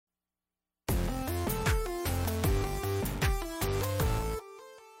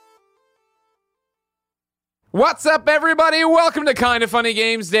What's up, everybody? Welcome to Kinda Funny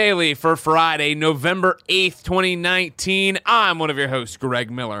Games Daily for Friday, November 8th, 2019. I'm one of your hosts, Greg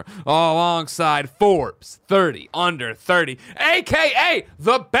Miller, alongside Forbes 30 Under 30, a.k.a.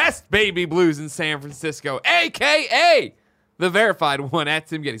 the best baby blues in San Francisco, a.k.a. the verified one at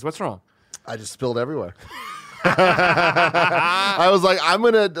Tim Geddes. What's wrong? I just spilled everywhere. I was like, I'm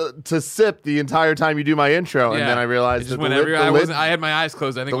gonna sip the entire time you do my intro, and then I realized that I had my eyes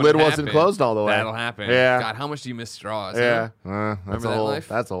closed. I think the lid wasn't closed all the way. That'll happen. Yeah. God, how much do you miss straws? Yeah, Huh? that's that a whole. life?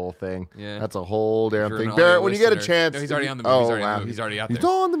 That's a whole thing. Yeah. That's a whole damn You're thing. an Barrett, audio when you get a listener. chance, No, he's already on the move. He's already on the move. He's already out there. He's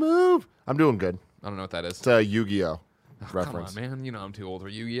on the move. I'm doing good. I don't know what that is. It's a Yu-Gi-Oh reference. Come on, man. You know I'm too old for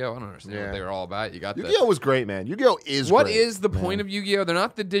Yu-Gi-Oh. I don't understand what they were all about. You got Yu-Gi-Oh was great, man. Yu-Gi-Oh is What great. is the point of Yu-Gi-Oh? They're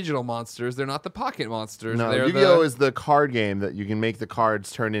not the digital monsters. They're not the pocket monsters. No, They're Yu-Gi-Oh is the card game that you can make the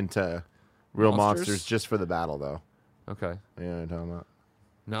cards turn into real monsters just for the battle, though. Okay. You know what I'm talking about?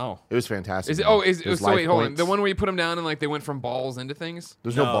 No. It was fantastic. Is it? man. Oh, There's so wait, life hold on. points. The one where you put them down and like they went from balls into things.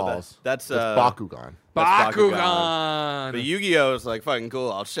 There's no No, balls. that's Bakugan. That's Bakugan. But Yu-Gi-Oh is like fucking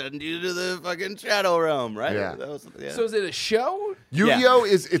cool. I'll send you to the fucking Shadow Realm, right? Yeah. So is it a show? Yu-Gi-Oh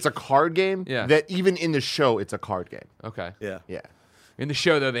it's a card game. Yeah. That even in the show, it's a card game. Okay. Yeah. Yeah. In the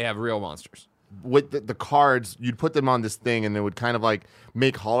show though, they have real monsters. With the cards, you'd put them on this thing, and it would kind of like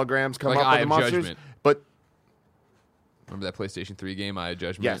make holograms come Like up Eye with the of monsters. Judgment. But Remember that PlayStation 3 game, Eye of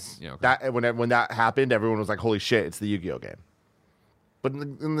Judgment? yes, Yeah. Okay. that when that happened, everyone was like, "Holy shit, it's the Yu-Gi-Oh game." But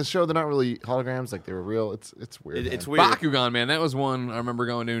in the show, they're not really holograms; like they were real. It's weird. It's man. weird. Bakugan, man, that was one I remember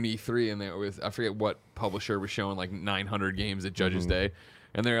going to an E3, and there was I forget what publisher was showing like 900 games at Judges Day,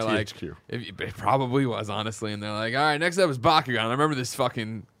 and they were like, THQ. it probably was honestly, and they're like, all right, next up is Bakugan. I remember this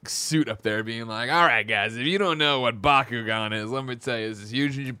fucking suit up there being like, all right, guys, if you don't know what Bakugan is, let me tell you, this is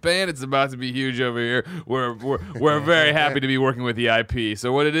huge in Japan. It's about to be huge over here. We're very happy to be working with the IP.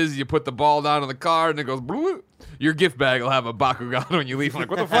 So what it is, you put the ball down on the card, and it goes. Blue. Your gift bag will have a Bakugan when you leave. I'm like,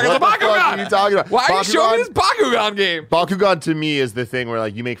 what the fuck is a What the fuck Bakugan? are you talking about? Why are you showing me Bakugan- this Bakugan game? Bakugan to me is the thing where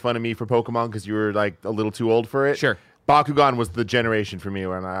like you make fun of me for Pokemon because you were like a little too old for it. Sure. Bakugan was the generation for me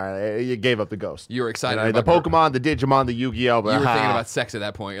when I gave up the ghost. You were excited You know, the about Pokemon, the Digimon, the Yu-Gi-Oh. But You were thinking about sex at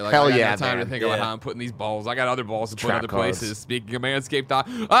that point. You're like, Hell I got yeah, no time man. to think about Yeah. how I'm putting these balls. I got other balls to put Trap other cards. places. Speaking of Manscaped,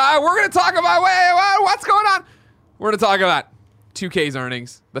 we're going to talk about, what's going on? We're going to talk about 2K's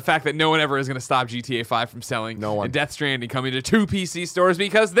earnings, the fact that no one ever is going to stop GTA 5 from selling, No one. and Death Stranding coming to 2 PC stores,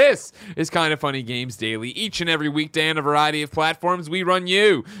 because this is Kinda Funny Games Daily. Each and every weekday on a variety of platforms, we run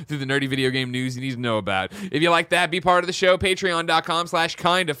you through the nerdy video game news you need to know about. If you like that, be part of the show,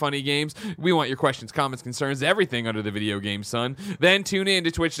 patreon.com/kindafunnygames. We want your questions, comments, concerns, everything under the video game sun. Then tune in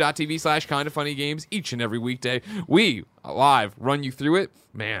to twitch.tv/kindafunnygames each and every weekday. We live run you through it.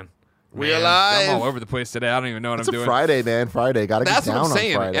 Man, We I'm alive. all over the place today. I don't even know what it's I'm a doing. Friday, man. Friday. Gotta That's get what down I'm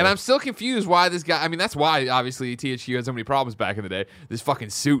saying. on Friday. And I'm still confused why this guy, I mean, that's why, obviously, THQ had so many problems back in the day. This fucking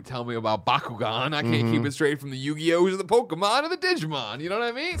suit telling me about Bakugan. I can't keep it straight from the Yu-Gi-Ohs or the Pokemon or the Digimon. You know what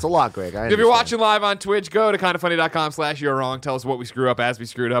I mean? It's a lot, Greg. If you're watching live on Twitch, go to kindafunny.com/you're wrong. Tell us what we screw up as we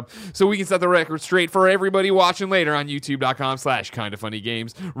screwed up so we can set the record straight for everybody watching later on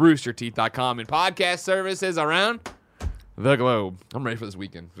youtube.com/kindafunnygames, roosterteeth.com, and podcast services around the globe. I'm ready for this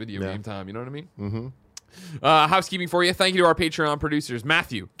weekend. Video game time. You know what I mean? Mm-hmm. Housekeeping for you. Thank you to our Patreon producers,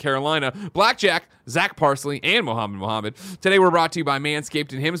 Matthew, Carolina, Blackjack, Zach Parsley, and Mohammed. Today we're brought to you by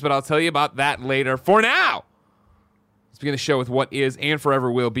Manscaped and Hims, but I'll tell you about that later. For now, let's begin the show with what is and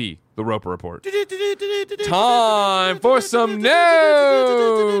forever will be the Roper Report. Time for some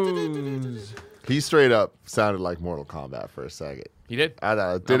news. He straight up sounded like Mortal Kombat for a second. He did. I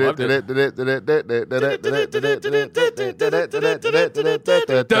know.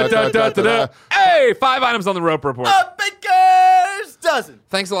 Hey, 5 items on the Roper Report. A baker's dozen.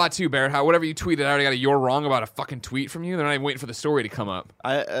 Thanks a lot too, Barrett. Whatever you tweeted, I already got a "you're wrong" about a fucking tweet from you. They're not even waiting for the story to come up.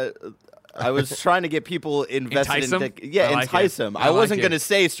 I was trying to get people invested Entice 'em? in I like entice it. them. I I like wasn't it. going to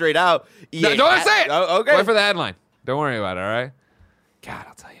say straight out. No, don't say it. Oh, okay. Wait for the headline. Don't worry about it, all right? God,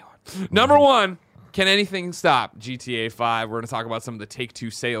 I'll tell you what. Number one, can anything stop GTA 5? We're going to talk about some of the Take-Two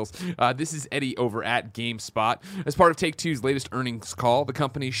sales. This is Eddie over at GameSpot. As part of Take-Two's latest earnings call, the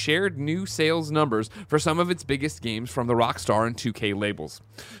company shared new sales numbers for some of its biggest games from the Rockstar and 2K labels.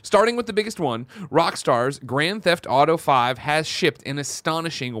 Starting with the biggest one, Rockstar's Grand Theft Auto 5 has shipped an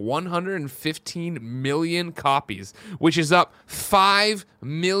astonishing 115 million copies, which is up 5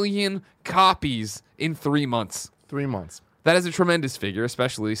 million copies in 3 months. 3 months. That is a tremendous figure,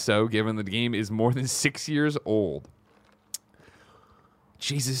 especially so given the game is more than 6 years old.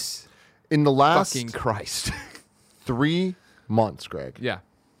 Jesus In the last fucking Christ. 3 months, Greg, Yeah.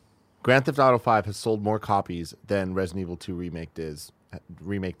 Grand Theft Auto 5 has sold more copies than Resident Evil 2 Remake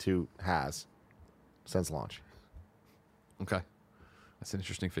 2 has since launch. Okay. That's an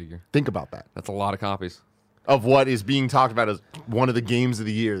interesting figure. Think about that. That's a lot of copies. Of what is being talked about as one of the games of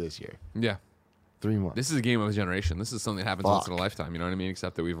the year this year. Yeah. 3 months. This is a game of a generation. This is something that happens once in a Fuck. lifetime. You know what I mean?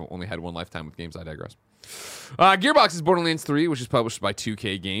 Except that we've only had one lifetime with games. I digress. Gearbox's Borderlands 3, which is published by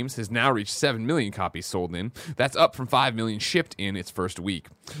 2K Games, has now reached 7 million copies sold in. That's up from 5 million shipped in its first week.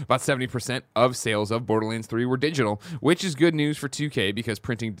 About 70% of sales of Borderlands 3 were digital, which is good news for 2K because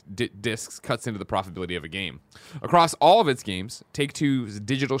printing discs cuts into the profitability of a game. Across all of its games, Take-Two's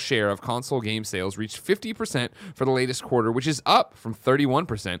digital share of console game sales reached 50% for the latest quarter, which is up from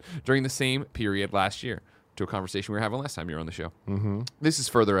 31% during the same period last year. To a conversation we were having last time you were on the show. Mm-hmm. This is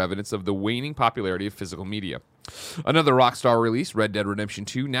further evidence of the waning popularity of physical media. Another Rockstar release, Red Dead Redemption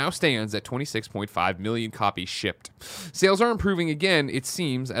 2, now stands at 26.5 million copies shipped. Sales are improving again, it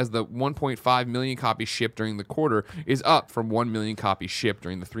seems, as the 1.5 million copies shipped during the quarter is up from 1 million copies shipped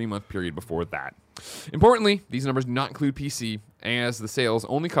during the 3-month period before that. Importantly, these numbers do not include PC, as the sales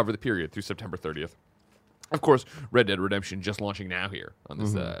only cover the period through September 30th. Of course, Red Dead Redemption just launching now here on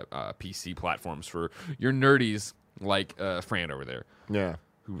this PC platforms for your nerdies like Fran over there, Yeah.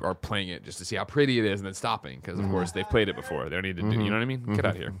 who are playing it just to see how pretty it is and then stopping because, of course, they've played it before. They don't need to do, you know what I mean? Get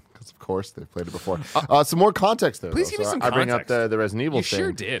out of here. Because, of course, they've played it before. Some more context there. Please though. give me So some I bring up context. the Resident Evil You thing.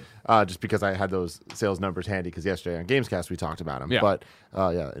 sure did. Just because I had those sales numbers handy because yesterday on Gamescast we talked about them. Yeah. But,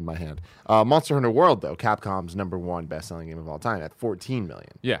 in my hand. Monster Hunter World, though, Capcom's #1 best-selling game of all time at 14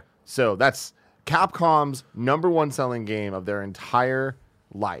 million. Yeah. So that's Capcom's #1 selling game of their entire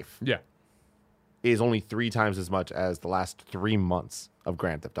life Yeah. is only 3 times as much as the last 3 months of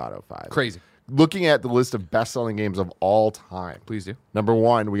Grand Theft Auto 5. Crazy. Looking at the list of best-selling games of all time. Please do.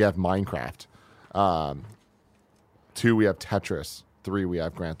 #1, we have Minecraft. 2, we have Tetris. 3, we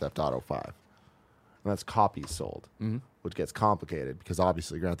have Grand Theft Auto 5. And that's copies sold, which gets complicated because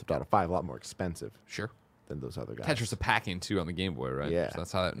obviously Grand Theft Auto 5 a lot more expensive Sure. than those other guys. Tetris a pack-in, too, on the Game Boy, right? Yeah. So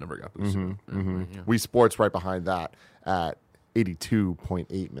that's how that number got boosted. Yeah. Wii Sports right behind that at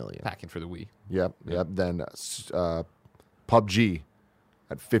 82.8 million. Pack-in for the Wii. Yep. Then PUBG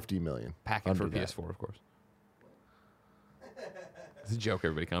at 50 million. Pack-in for Under that. PS4, of course. It's a joke,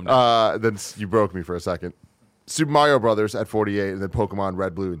 everybody. Calm down. Then you broke me for a second. Super Mario Brothers at 48, and then Pokemon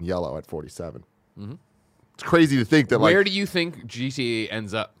Red, Blue, and Yellow at 47. It's crazy to think that Where do you think GTA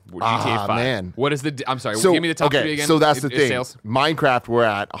ends up? GTA 5. Man. What is the? I'm sorry. So, give me the top okay, three again. so that's the in thing. Sales. Minecraft, we're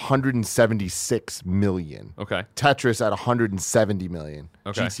at 176 million. Okay. Tetris at 170 million.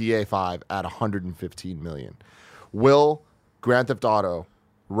 Okay. GTA 5 at 115 million. Will Grand Theft Auto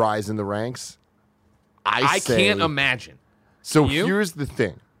rise in the ranks? I say- can't imagine. So You? here's the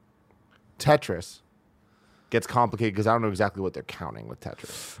thing. Tetris gets complicated because I don't know exactly what they're counting with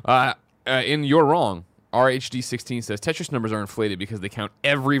Tetris. And you're wrong. RHD16 says Tetris numbers are inflated because they count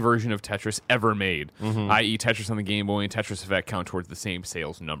every version of Tetris ever made, i.e., Tetris on the Game Boy and Tetris Effect count towards the same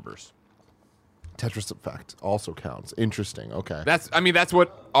sales numbers. Tetris Effect also counts. Interesting. Okay. That's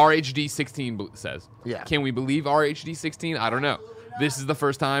what RHD16 says. Yeah. Can we believe RHD16? I don't know. This is the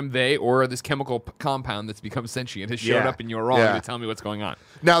first time they or this chemical compound that's become sentient has showed Yeah. up and you're wrong Yeah. to tell me what's going on.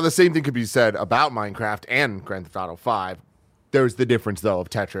 Now, the same thing could be said about Minecraft and Grand Theft Auto 5. There's the difference, though, of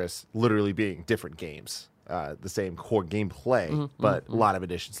Tetris literally being different games. The same core gameplay, but a lot of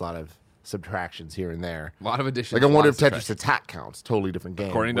additions, a lot of subtractions here and there. A lot of additions. Like, I wonder if lot of Tetris Attack counts. Totally different game.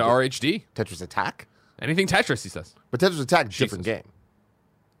 according to Would it- RHD. Tetris Attack? Anything Tetris, he says. But Tetris Attack is a different Jesus. game.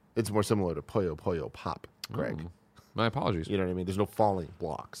 It's more similar to Puyo Puyo Pop, Greg. My apologies. You know what I mean? There's no falling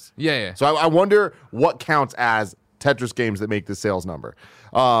blocks. Yeah. So I wonder what counts as Tetris games that make the sales number.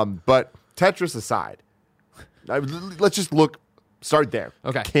 But Tetris aside, let's just start there.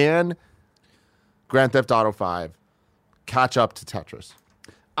 Okay. Can Grand Theft Auto 5 catch up to Tetris?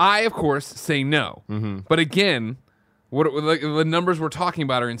 I, of course, say no. But again, the numbers we're talking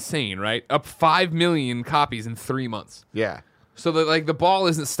about are insane, right? Up 5 million copies in 3 months. Yeah. So the ball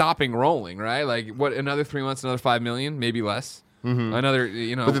isn't stopping rolling, right? Like what? Another 3 months, another 5 million, maybe less. Another,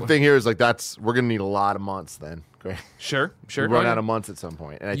 But the thing here is, like, we're going to need a lot of months then. Great. Sure. We run out of months at some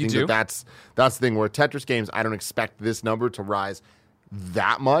point. And I You think do? that's the thing where Tetris games, I don't expect this number to rise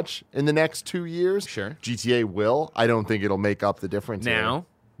that much in the next 2 years. Sure. GTA will. I don't think it'll make up the difference. here. Now,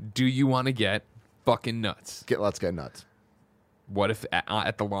 do you want to get fucking nuts? Let's get nuts. What if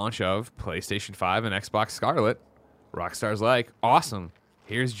at the launch of PlayStation 5 and Xbox Scarlet, Rockstar's like, awesome,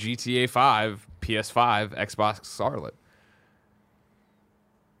 here's GTA 5, PS5, Xbox Scarlet.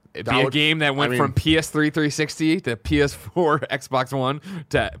 It'd be a game that went from PS3 360 to PS4, Xbox One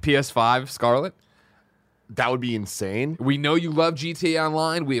to PS5 Scarlet. That would be insane. We know you love GTA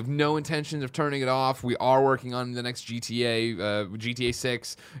Online. We have no intentions of turning it off. We are working on the next GTA, GTA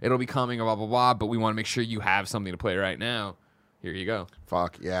 6. It'll be coming, blah, blah, blah. But we want to make sure you have something to play right now. Here you go.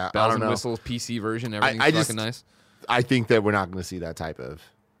 Fuck, yeah. I Bells don't and know. whistles, PC version, everything's I fucking nice. I think that we're not going to see that type of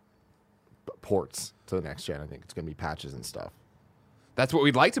ports to the next gen. I think it's going to be patches and stuff. That's what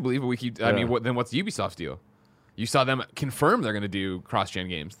we'd like to believe, but we keep. I mean, then what's Ubisoft's deal? You saw them confirm they're going to do cross-gen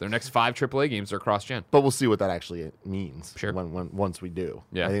games. Their next 5 AAA games are cross-gen. But we'll see what that actually means. Sure. Once we do.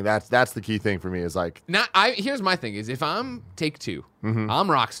 Yeah. I think that's the key thing for me is like. Here's my thing: is if I'm Take-Two, I'm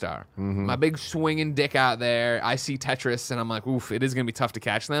Rockstar, my big swinging dick out there. I see Tetris, and I'm like, oof, it is going to be tough to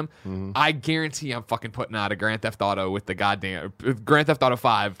catch them. I guarantee I'm fucking putting out a Grand Theft Auto with the goddamn Grand Theft Auto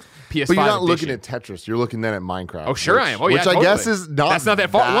 5 PS5. But you're not edition. looking at Tetris. You're looking then at Minecraft. Oh, sure I am. Oh, yeah, which totally. I guess is not. That's not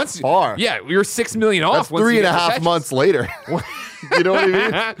that far. far. Yeah, you're 6 million off. That's once you get 3.5 to months later. You know what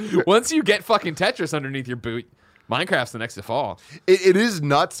I mean? Once you get fucking Tetris underneath your boot, Minecraft's the next to fall. It is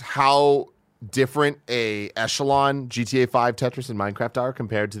nuts how different a echelon GTA 5 Tetris and Minecraft are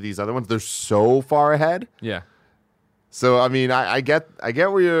compared to these other ones. They're so far ahead. Yeah. So I mean, I get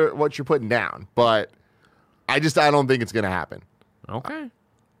what you're putting down, but I don't think it's gonna happen. Okay.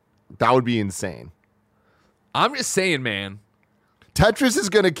 That would be insane. I'm just saying, man. Tetris is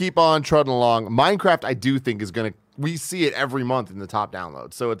gonna keep on trudging along. Minecraft, I do think is gonna. We see it every month in the top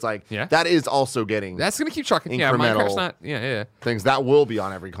downloads, so it's like that is also getting That's gonna keep trucking. Yeah, incremental Minecraft's not. Yeah. things that will be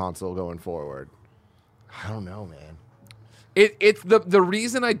on every console going forward. I don't know, man. It's the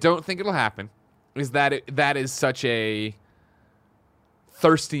reason I don't think it'll happen is that that is such a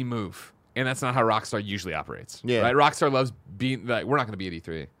thirsty move, and that's not how Rockstar usually operates. Yeah. Right. Rockstar loves being like, we're not going to be at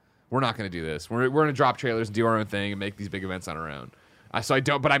E3. We're not going to do this. We're going to drop trailers and do our own thing and make these big events on our own. So I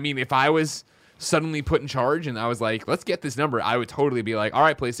don't. But I mean, if I was suddenly put in charge and I was like, let's get this number, I would totally be like, all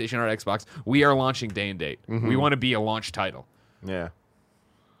right, PlayStation or Xbox, we are launching day and date. We want to be a launch title. Yeah.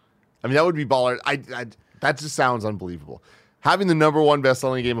 I mean, that would be baller. That just sounds unbelievable. Having the #1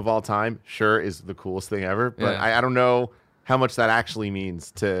 best-selling game of all time, sure, is the coolest thing ever. But Yeah. I don't know how much that actually means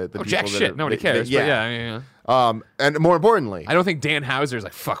to the people. Jack that shit. are, Nobody that- cares. that- But yeah. And more importantly, I don't think Dan Houser's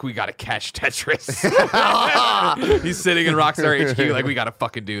like, fuck, we got to catch Tetris. He's sitting in Rockstar HQ like, we got to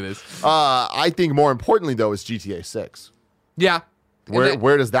fucking do this. I think more importantly though is GTA 6. Yeah.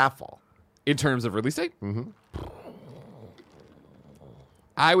 Where does that fall? In terms of release date?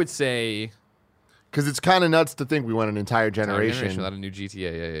 I would say Because it's kind of nuts to think we went an entire generation without a new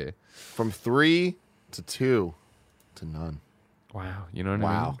GTA. Yeah. from 3 to 2 to none. Wow. You know what I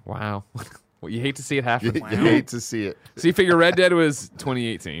Wow. mean? Wow. Well, you hate to see it happen. You hate to see it. So you figure Red Dead was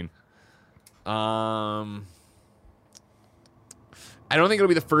 2018. I don't think it'll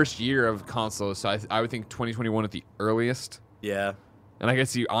be the first year of consoles, so I would think 2021 at the earliest. Yeah. And I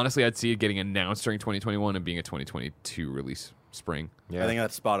guess honestly, I'd see it getting announced during 2021 and being a 2022 release spring. Yeah. I think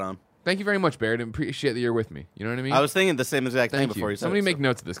that's spot on. Thank you very much, Barrett. I appreciate that you're with me. You know what I mean? I was thinking the same exact thing Thank before you. you said Somebody it, make so.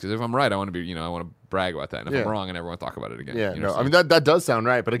 notes of this because if I'm right, I want to be, I want to brag about that. And if I'm Yeah. wrong, I never want to talk about it again. Yeah, You know no, what I I'm mean that does sound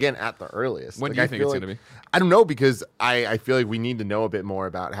right, but again, at the earliest. When Like, do you I think feel it's like- gonna be? I don't know because I feel like we need to know a bit more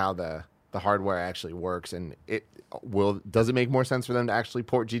about how the hardware actually works, and does it make more sense for them to actually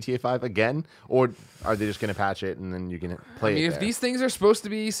port GTA 5 again, or are they just going to patch it and then you can play I mean, it? if there? these things are supposed to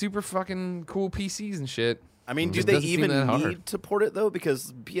be super fucking cool PCs and shit, I mean, do Just they doesn't seem even that hard. need to port it though?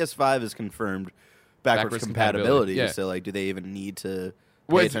 Because PS5 is confirmed backwards compatibility. Yeah. So like, do they even need to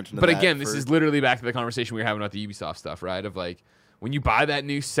pay Well, attention to but that? again, this for- is literally back to the conversation we were having about the Ubisoft stuff, right? Of like, when you buy that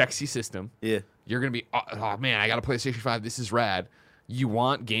new sexy system, yeah. you're gonna be, oh man, I got a PlayStation 5. This is rad. You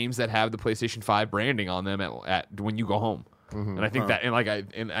want games that have the PlayStation 5 branding on them at when you go home. And I think that,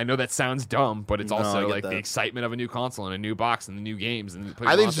 and I know that sounds dumb, but it's No, I also get like that. the excitement of a new console and a new box and the new games. And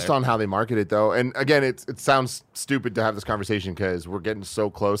I think it's just on how they market it, though. And again, it sounds stupid to have this conversation because we're getting so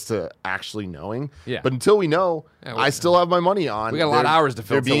close to actually knowing. Yeah. But until we know, Yeah, I still have my money on. we got a lot of they're- hours to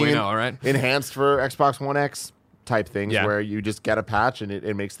fill they're till we being know, all right? Enhanced for Xbox One X type things Yeah. where you just get a patch and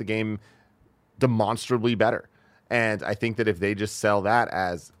it makes the game demonstrably better. And I think that if they just sell that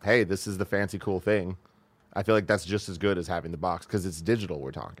as, hey, this is the fancy cool thing, I feel like that's just as good as having the box because it's digital.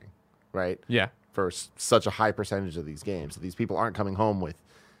 We're talking, right? Yeah. For such a high percentage of these games. These people aren't coming home with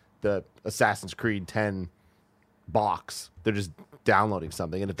the Assassin's Creed 10 box. They're just downloading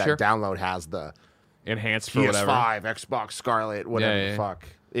something. And if that Sure. download has the Enhanced for whatever. PS5, Xbox Scarlet, whatever Yeah, the yeah. fuck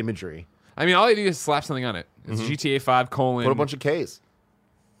imagery, I mean, all you do is slap something on it. It's GTA 5 : put a bunch of Ks.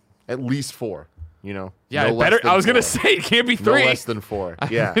 At least 4. You know, Yeah, no it better. less than I was gonna 4. say it can't be No 3. less than 4.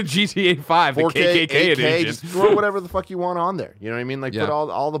 Yeah. GTA 5, the 4K, KKK 8K, edition. just throw whatever the fuck you want on there. You know what I mean? Like Yeah. put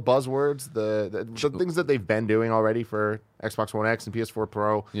all the buzzwords, the things that they've been doing already for Xbox One X and PS4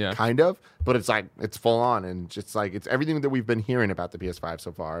 Pro, Yeah. kind of. But it's like it's full on and just like it's everything that we've been hearing about the PS5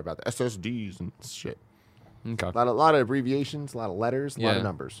 so far, about the SSDs and shit. Okay. A lot of abbreviations, a lot of letters, a lot of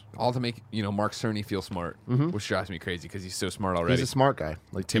numbers. All to make Mark Cerny feel smart, which drives me crazy because he's so smart already. He's a smart guy,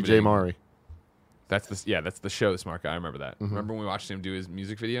 like TJ Intimidating. Mari. That's the show, The Smart Guy. I remember that. Remember when we watched him do his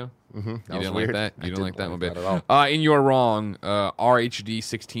music video? Mm-hmm. You didn't like that? You didn't like that one bit? at all. In You're Wrong,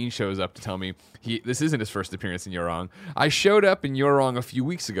 RHD16 shows up to tell me this isn't his first appearance in You're Wrong. I showed up in You're Wrong a few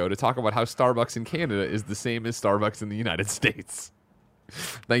weeks ago to talk about how Starbucks in Canada is the same as Starbucks in the United States.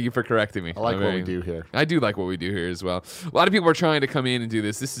 Thank you for correcting me. I like what we do here. I do like what we do here as well. A lot of people are trying to come in and do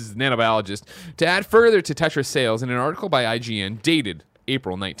this. This is Nanobiologist. To add further to Tetris sales, in an article by IGN dated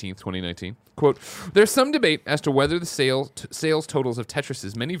April 19th, 2019, quote, there's some debate as to whether the sales totals of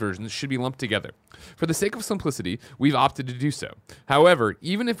Tetris's many versions should be lumped together. For the sake of simplicity, we've opted to do so. However,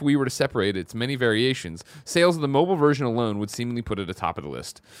 even if we were to separate its many variations, sales of the mobile version alone would seemingly put it at the top of the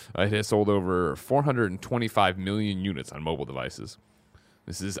list. It has sold over 425 million units on mobile devices.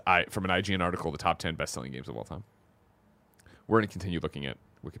 This is from an IGN article, the top 10 best-selling games of all time. We're going to continue looking at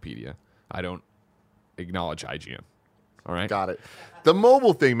Wikipedia. I don't acknowledge IGN. All right? Got it. The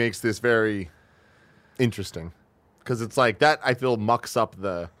mobile thing makes this very interesting because it's like that. I feel mucks up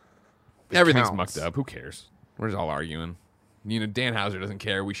the Everything's counts. mucked up. Who cares? We're just all arguing. Dan Houser doesn't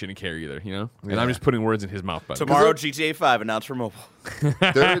care. We shouldn't care either, And Yeah. I'm just putting words in his mouth. But Tomorrow, GTA 5 announced for mobile.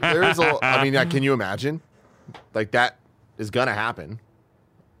 There's I mean, can you imagine? Like that is gonna happen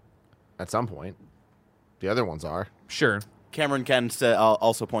at some point. The other ones are. Sure. Cameron Ken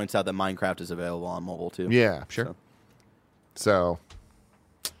also points out that Minecraft is available on mobile, too. Yeah, Sure. So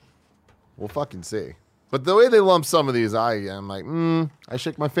we'll fucking see. But the way they lump some of these, I'm like, I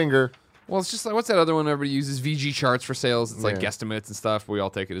shake my finger. Well, it's just like, what's that other one everybody uses? VG charts for sales. It's like Yeah. guesstimates and stuff. We all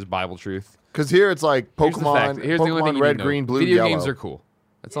take it as Bible truth. Because here it's like Here's the fact. Pokemon, Here's the only thing Pokemon you Red, need to know. Green, Blue, Video Yellow. games are cool.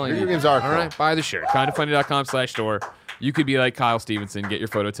 That's all you Video need. games are All cool. right, buy the shirt. Kindoffunny.com/store. You could be like Kyle Stevenson, get your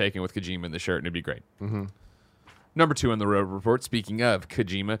photo taken with Kojima in the shirt, and it'd be great. Mm-hmm. Number 2 on the road report, speaking of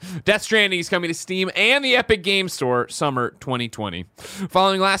Kojima, Death Stranding is coming to Steam and the Epic Games Store summer 2020.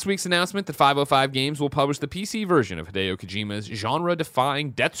 Following last week's announcement that 505 Games will publish the PC version of Hideo Kojima's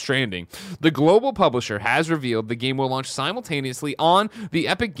genre-defying Death Stranding, the global publisher has revealed the game will launch simultaneously on the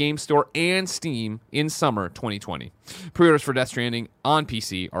Epic Games Store and Steam in summer 2020. Pre-orders for Death Stranding on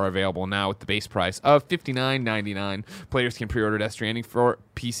PC are available now at the base price of $59.99. Players can pre-order Death Stranding for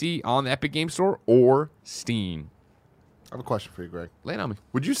PC on the Epic Games Store or Steam. I have a question for you, Greg. Lay it on me.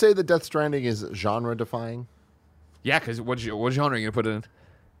 Would you say that Death Stranding is genre-defying? Yeah, because what genre are you going to put it in?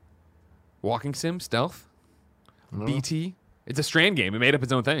 Walking sim? Stealth? BT? It's a Strand game. It made up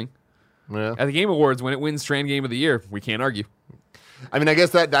its own thing. Yeah. At the Game Awards, when it wins Strand Game of the Year, we can't argue. I mean, I guess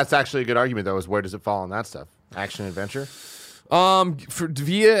that's actually a good argument, though, is where does it fall on that stuff? Action adventure?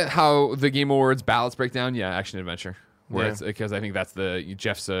 Via how the Game Awards ballots break down, yeah, action adventure. Where Yeah. it's because I think that's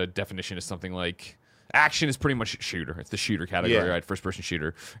Jeff's definition is something like action is pretty much shooter. It's the shooter category, Yeah. right? First person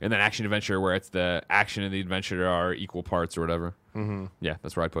shooter, and then action adventure, where it's the action and the adventure are equal parts or whatever. Mm-hmm. Yeah,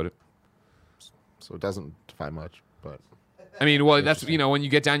 that's where I put it. So it doesn't define much, but I mean, well, that's when you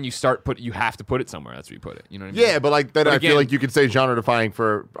get down, you have to put it somewhere. That's where you put it. You know what I mean? yeah, but like then But I again- feel like you could say genre-defying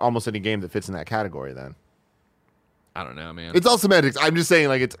for almost any game that fits in that category. Then I don't know, man. it's all semantics. I'm just saying,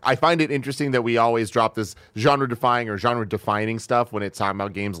 like I find it interesting that we always drop this genre-defying or genre-defining stuff when it's talking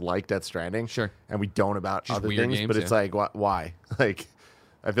about games like Death Stranding. Sure. And we don't about Just other weird things. games, But it's yeah. like, why? Like,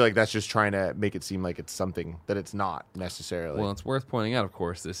 I feel like that's just trying to make it seem like it's something that it's not necessarily. Well, it's worth pointing out, of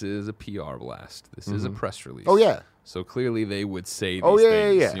course, this is a PR blast. This is a press release. Oh, yeah. So clearly they would say these Oh, yeah,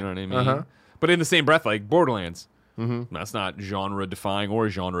 things. yeah. You know what I mean? Uh-huh. But in the same breath, like Borderlands. Mm-hmm. That's not genre-defying or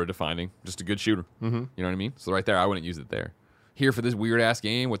genre-defining. Just a good shooter. Mm-hmm. You know what I mean? So right there, I wouldn't use it there. Here for this weird-ass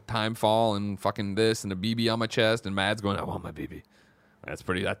game with Timefall and fucking this and a BB on my chest and Mads going, I want my BB. That's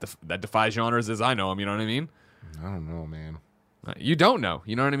pretty, that defies genres as I know them. You know what I mean? I don't know, man. You don't know.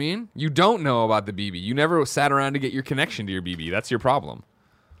 You know what I mean? You don't know about the BB. You never sat around to get your connection to your BB. That's your problem.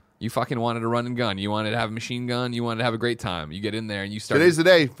 You fucking wanted to run and gun. You wanted to have a machine gun. You wanted to have a great time. You get in there and you started. Today's the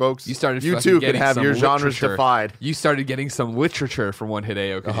day, folks. You started. You fucking too can getting have some your genres literature. defied. You started getting some literature from one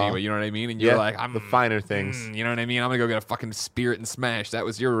Hideo Kojima. You know what I mean? And you're like, I'm the finer things. You know what I mean? I'm gonna go get a fucking Spirit and smash. That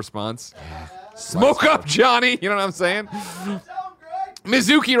was your response. Smoke up, Johnny. You know what I'm saying?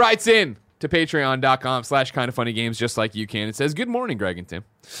 Mizuki writes in to patreon.com/kindoffunnygames just like you can. It says, good morning, Greg and Tim.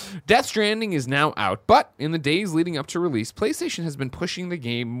 Death Stranding is now out, but in the days leading up to release, PlayStation has been pushing the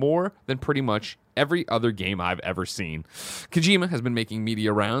game more than pretty much every other game I've ever seen. Kojima has been making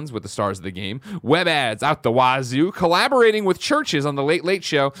media rounds with the stars of the game, web ads out the wazoo, collaborating with churches on The Late Late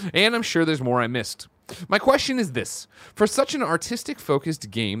Show, and I'm sure there's more I missed. My question is this. For such an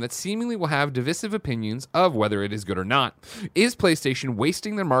artistic-focused game that seemingly will have divisive opinions of whether it is good or not, is PlayStation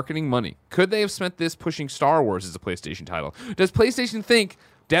wasting their marketing money? Could they have spent this pushing Star Wars as a PlayStation title? Does PlayStation think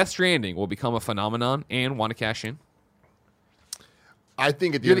Death Stranding will become a phenomenon and want to cash in? I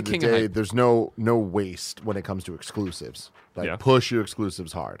think at the end of the day, there's no waste when it comes to exclusives. Like, push your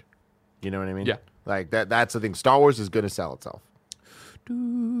exclusives hard. You know what I mean? Yeah. Like, that's the thing. Star Wars is going to sell itself.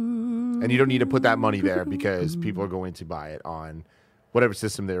 And you don't need to put that money there because people are going to buy it on whatever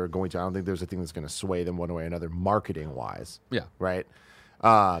system they're going to. I don't think there's a thing that's going to sway them one way or another marketing-wise. Yeah. Right?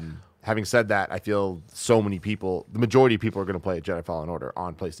 Having said that, I feel so many people, the majority of people are going to play Jedi Fallen Order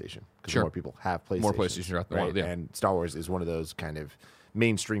on PlayStation because more people have PlayStation. More PlayStation throughout the world, yeah. And Star Wars is one of those kind of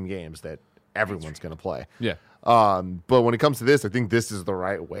mainstream games that everyone's going to play. Yeah. But when it comes to this, I think this is the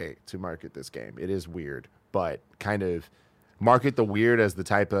right way to market this game. It is weird, but kind of market the weird as the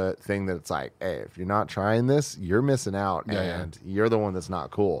type of thing that it's like, hey, if you're not trying this, you're missing out, and you're the one that's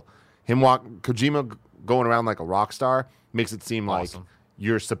not cool. Kojima going around like a rock star makes it seem like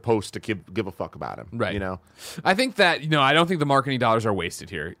you're supposed to give a fuck about him, right? You know, I think that I don't think the marketing dollars are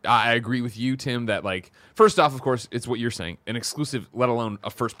wasted here. I agree with you, Tim. That like first off, of course, it's what you're saying, an exclusive, let alone a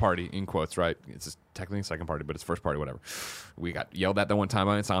first party in quotes, right? It's technically a second party, but it's first party, whatever. We got yelled at that one time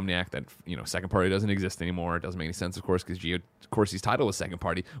by Insomniac that second party doesn't exist anymore. It doesn't make any sense, of course, because Corsi's title was second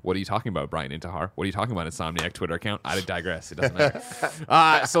party. What are you talking about, Brian Intihar? What are you talking about, Insomniac Twitter account? I digress. It doesn't matter.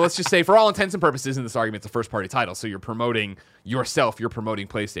 So let's just say, for all intents and purposes, in this argument, it's a first party title. So you're promoting yourself. You're promoting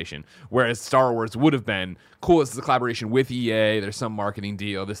PlayStation. Whereas Star Wars would have been cool. This is a collaboration with EA. There's some marketing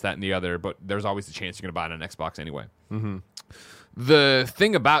deal, this, that, and the other. But there's always the chance you're going to buy it on Xbox anyway. Mm-hmm. The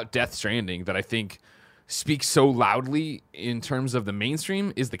thing about Death Stranding that I think speaks so loudly in terms of the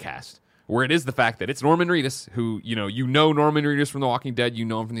mainstream is the cast. Where it is the fact that it's Norman Reedus, who, Norman Reedus from The Walking Dead, you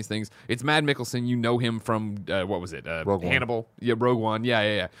know him from these things. It's Mads Mikkelsen, you know him from, Rogue Hannibal. One. Yeah, Rogue One.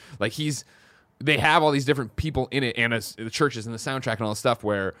 Yeah. Like, they have all these different people in it, and the churches and the soundtrack and all this stuff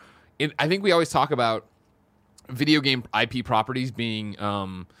where I think we always talk about video game IP properties being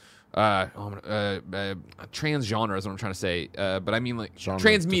transgenre is what I'm trying to say, but I mean like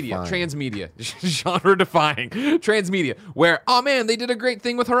transmedia, genre defying transmedia. Where they did a great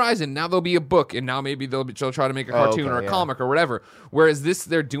thing with Horizon. Now there'll be a book, and now maybe they'll try to make a cartoon or a comic or whatever. Whereas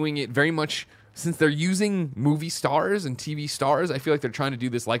they're doing it very much. Since they're using movie stars and TV stars, I feel like they're trying to do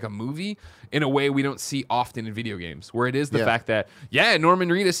this like a movie in a way we don't see often in video games. Where it is the fact that Norman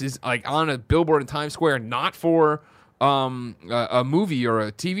Reedus is like on a billboard in Times Square, not for a movie or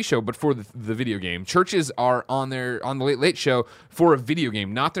a TV show, but for the video game. Churches are on the Late Late Show for a video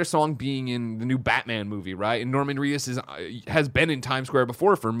game, not their song being in the new Batman movie, right? And Norman Reedus has been in Times Square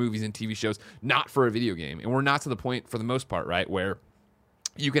before for movies and TV shows, not for a video game. And we're not to the point, for the most part, right, where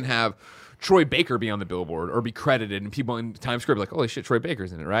you can have Troy Baker be on the billboard or be credited, and people in Times Square be like, holy shit, Troy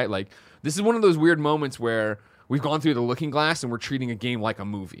Baker's in it, right? Like, this is one of those weird moments where we've gone through the looking glass and we're treating a game like a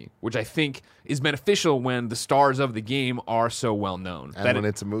movie, which I think is beneficial when the stars of the game are so well known. And when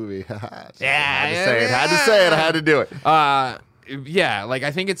it's a movie. Had to say it. I had to do it. Like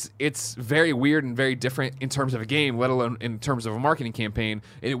I think it's very weird and very different in terms of a game, let alone in terms of a marketing campaign.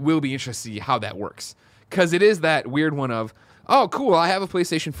 And it will be interesting to see how that works. Because it is that weird one of, oh, cool, I have a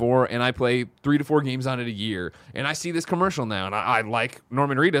PlayStation 4 and I play 3 to 4 games on it a year. And I see this commercial now and I like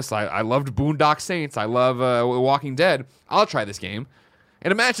Norman Reedus. I loved Boondock Saints. I love Walking Dead. I'll try this game.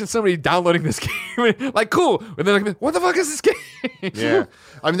 And imagine somebody downloading this game. Like, cool. And they're like, what the fuck is this game? Yeah.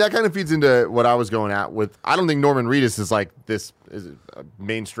 I mean, that kind of feeds into what I was going at with. I don't think Norman Reedus is like this is a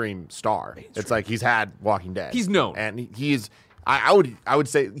mainstream star. It's like he's had Walking Dead. He's known. And he's, I would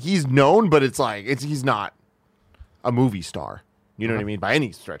say he's known, but it's like, he's not a movie star. You know what I mean? By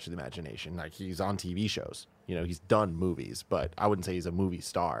any stretch of the imagination. Like, he's on TV shows. He's done movies, but I wouldn't say he's a movie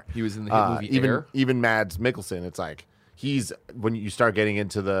star. He was in the hit movie Air. Even Mads Mikkelsen, it's like, when you start getting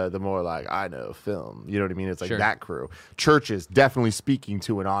into the more like, I know film, you know what I mean? It's like that crew. Church is definitely speaking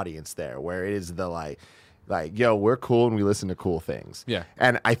to an audience there, where it is the like, yo, we're cool and we listen to cool things. Yeah.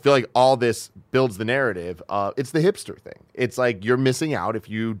 And I feel like all this builds the narrative. It's the hipster thing. It's like, you're missing out if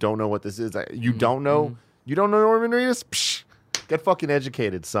you don't know what this is. You don't know Norman Reedus? Psh, get fucking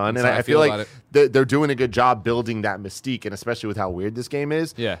educated, son. And I feel like they're doing a good job building that mystique, and especially with how weird this game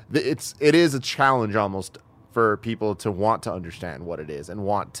is. Yeah. It is a challenge almost for people to want to understand what it is and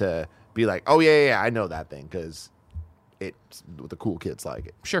want to be like, oh, yeah, I know that thing, because the cool kids like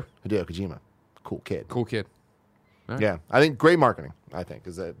it. Sure. Hideo Kojima, cool kid. Cool kid. Right. Yeah, I think great marketing,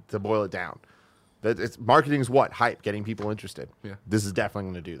 is to boil it down. Marketing is what? Hype, getting people interested. Yeah. This is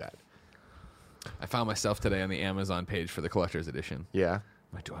definitely going to do that. I found myself today on the Amazon page for the collector's edition. Yeah.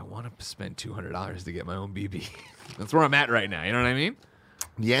 Like, do I want to spend $200 to get my own BB? That's where I'm at right now. You know what I mean?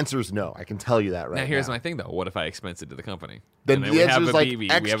 The answer is no. I can tell you that right now. Now, here's my thing, though. What if I expense it to the company? Then And the we answer have is a like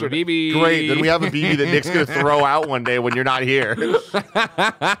BB. extra. We have a BB. Great. Then we have a BB that Nick's going to throw out one day when you're not here.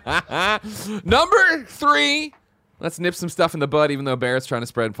 Number 3. Let's nip some stuff in the bud, even though Barrett's trying to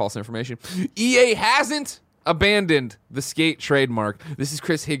spread false information. EA hasn't abandoned the Skate trademark. This is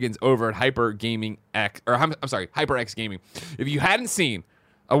Chris Higgins over at HyperX Gaming. If you hadn't seen,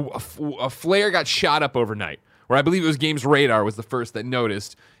 a flare got shot up overnight, where I believe it was Games Radar was the first that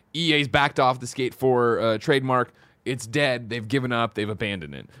noticed EA's backed off the Skate 4 trademark. It's dead. They've given up. They've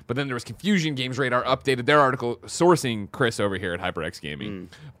abandoned it. But then there was confusion. Games Radar updated their article sourcing Chris over here at HyperX Gaming.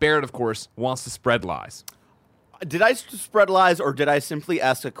 Barrett, of course, wants to spread lies. Did I spread lies, or did I simply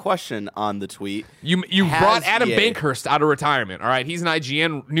ask a question on the tweet? You Has brought Adam EA Bankhurst out of retirement, all right? He's an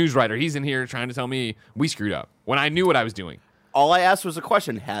IGN news writer. He's in here trying to tell me we screwed up when I knew what I was doing. All I asked was a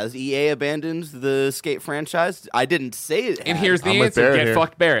question. Has EA abandoned the Skate franchise? I didn't say it. And had. here's the I'm with answer. Barrett Get here.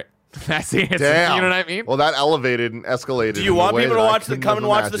 fucked Barrett. That's the answer. Damn. You know what I mean? Well, that elevated and escalated. Do you in a want way people to that I watch couldn't come have and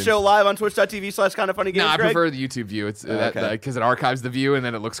watch the imagined. show live on twitch.tv/kindafunnygames? No, I Greg? prefer the YouTube view. It's Okay. because it archives the view and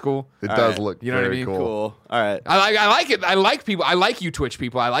then it looks cool. It All does right. look You know what I very mean? Cool. All right. I like it. I like people. I like you Twitch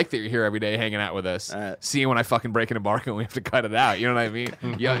people. I like that you're here every day hanging out with us. All right. Seeing when I fucking break an embargo and we have to cut it out. You know what I mean?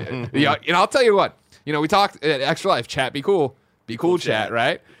 yeah. And I'll tell you what. You know, we talked at Extra Life. Chat, be cool. Be cool, chat,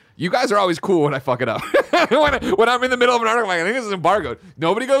 right? You guys are always cool when I fuck it up. when I'm in the middle of an article, like, I think this is embargoed.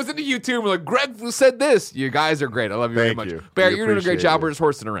 Nobody goes into YouTube and like, Greg said this. You guys are great. I love you very Thank much. you. Barry, We you're doing a great appreciate job. it. We're just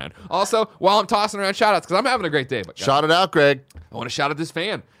horsing around. Also, while I'm tossing around shout-outs, because I'm having a great day. But Shout it out, Greg. I want to shout out this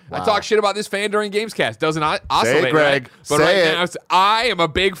fan. I Wow. talk shit about this fan during Gamescast. Doesn't oscillate, Greg. right? But Say right it. now, I am a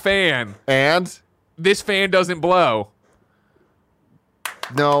big fan. And This fan doesn't blow.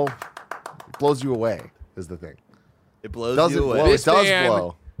 no, it blows you away is the thing. It blows Doesn't you away. blow. This It does fan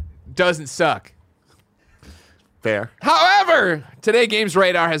blow. doesn't suck. Fair. However, today Games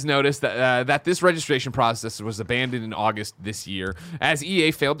Radar has noticed that this registration process was abandoned in August this year as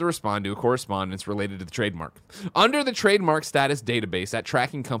EA failed to respond to a correspondence related to the trademark. Under the trademark status database at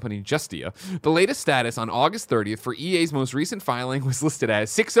tracking company Justia, the latest status on August 30th for EA's most recent filing was listed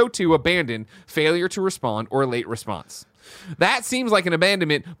as 602 abandoned, failure to respond, or late response. That seems like an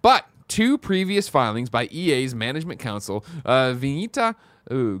abandonment, but two previous filings by EA's management council, Vinita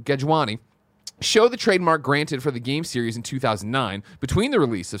Gajwani, show the trademark granted for the game series in 2009 between the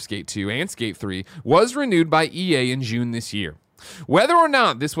release of Skate 2 and Skate 3 was renewed by EA in June this year. Whether or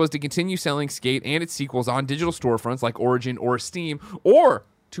not this was to continue selling Skate and its sequels on digital storefronts like Origin or Steam, or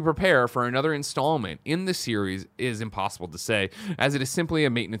to prepare for another installment in the series is impossible to say, as it is simply a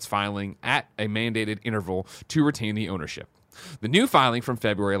maintenance filing at a mandated interval to retain the ownership. The new filing from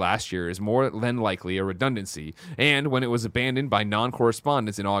February last year is more than likely a redundancy, and when it was abandoned by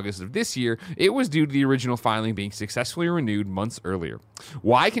non-correspondence in August of this year, it was due to the original filing being successfully renewed months earlier.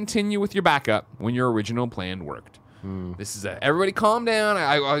 Why continue with your backup when your original plan worked? This is everybody calm down.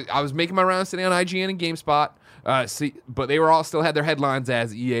 I was making my rounds today on IGN and GameSpot, but they were all still had their headlines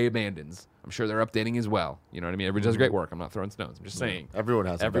as EA abandons. I'm sure they're updating as well. You know what I mean? Everybody does great work. I'm not throwing stones. I'm just saying. Everyone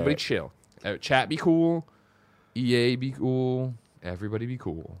has. Everybody chill. Chat be cool. EA be cool. Everybody be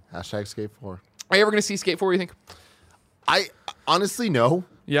cool. Hashtag Skate 4. Are you ever going to see Skate 4, you think? I honestly no.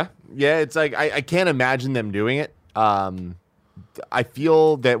 Yeah? Yeah, it's like I can't imagine them doing it. I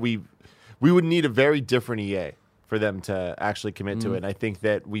feel that we would need a very different EA for them to actually commit to it. And I think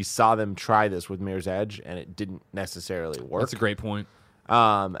that we saw them try this with Mirror's Edge, and it didn't necessarily work. That's a great point.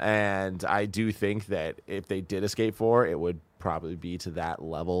 And I do think that if they did a Skate 4, it would probably be to that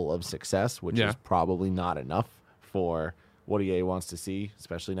level of success, which is probably not enough for what EA wants to see,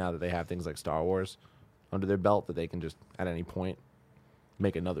 especially now that they have things like Star Wars under their belt that they can just at any point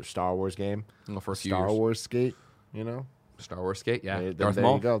make another Star Wars game. Well, for a few Star years. Wars Skate, you know? Star Wars Skate, yeah. There- Darth there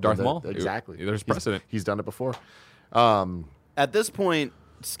Maul. you go. Darth There- Maul. Exactly. There's precedent. He's done it before. At this point,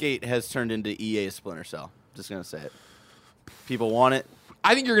 Skate has turned into EA Splinter Cell. Just going to say it. People want it.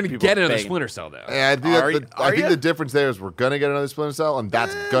 I think you're going to People get another begging. Splinter Cell, though. Yeah, I think, Are I think ya? the difference there is we're going to get another Splinter Cell, and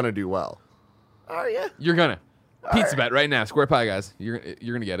that's going to do well. Are you? You're going to. Pizza bet right now. Square Pie, guys. You're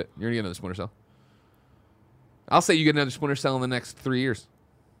going to get it. You're going to get another Splinter Cell. I'll say you get another Splinter Cell in the next 3 years.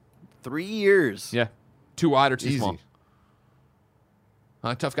 3 years. Yeah. Too wide or too Easy. small.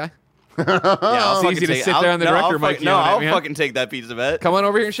 Tough guy? Yeah, I'll It's fucking easy to take- sit I'll- there on the no, director I'll mic fucking- No, yelling at I'll me, huh? fucking take that pizza bet. Come on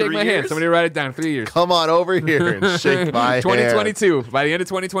over here and shake 3 my hand. years? Somebody write it down. 3 years. Come on over here and shake my hand. 2022. By the end of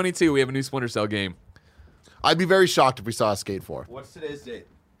 2022, we have a new Splinter Cell game. I'd be very shocked if we saw a Skate 4. What's today's date?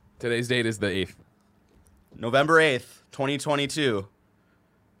 Today's date is the 8th. November 8th, 2022.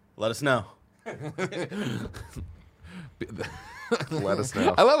 Let us know. Let us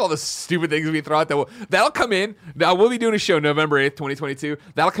know. I love all the stupid things we throw out. That'll come in. Now we'll be doing a show November 8th, 2022.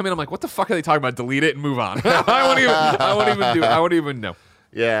 That'll come in. I'm like, what the fuck are they talking about? Delete it and move on. I won't even know.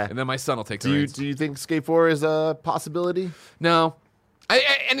 Yeah. And then my son will take the Do reins. you think Skate 4 is a possibility? No.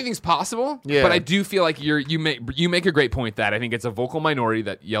 Anything's possible, Yeah. but I do feel like you make a great point that I think it's a vocal minority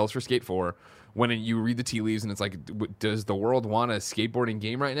that yells for Skate 4 when you read the tea leaves and it's like, does the world want a skateboarding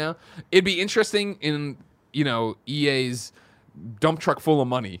game right now? It'd be interesting in, EA's dump truck full of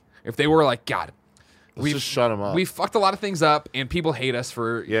money if they were like, God, Let's just shut them up. we fucked a lot of things up and people hate us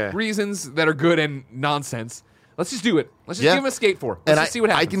for reasons that are good and nonsense. Let's just do it. Let's just give them a Skate 4. Let's just see what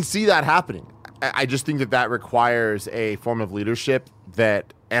happens. I can see that happening. I just think that requires a form of leadership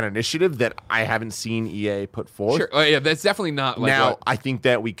an initiative that I haven't seen EA put forth. Sure. Oh, yeah, that's definitely not like Now, what- I think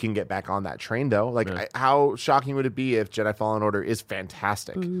that we can get back on that train, though. Like, how shocking would it be if Jedi Fallen Order is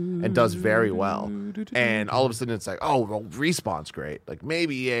fantastic and does very well, and all of a sudden it's like, oh, well, Respawn's great. Like,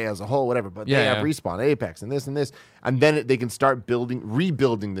 maybe EA as a whole, whatever, but they have Respawn, Apex, and this, and then they can start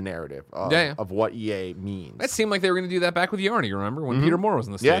rebuilding the narrative of what EA means. That seemed like they were going to do that back with Yarny, remember? When Peter Moore was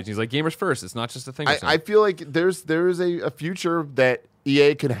on the stage. Yeah. He's like, gamers first. It's not just a thing. or I something. feel like there is a future that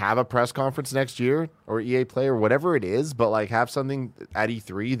EA could have a press conference next year, or EA Play, or whatever it is, but like have something at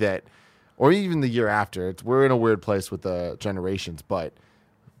E3 that, or even the year after. We're in a weird place with the generations, but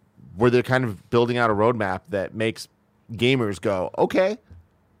where they're kind of building out a roadmap that makes gamers go, okay,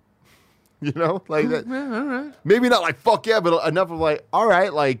 like that. Yeah, all right. Maybe not like fuck yeah, but enough of like, all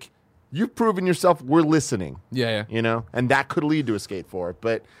right, like you've proven yourself. We're listening. Yeah. And that could lead to a Skate 4,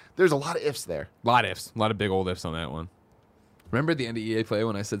 but there's a lot of ifs there. A lot of ifs. A lot of big old ifs on that one. Remember at the end of EA Play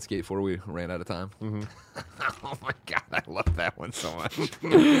when I said Skate 4, we ran out of time? Mm-hmm. Oh, my God. I love that one so much.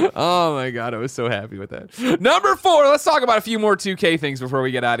 Oh, my God. I was so happy with that. Number 4. Let's talk about a few more 2K things before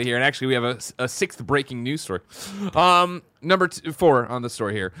we get out of here. And actually, we have a sixth breaking news story. Number 4 on the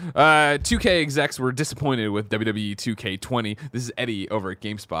story here. 2K execs were disappointed with WWE 2K20. This is Eddie over at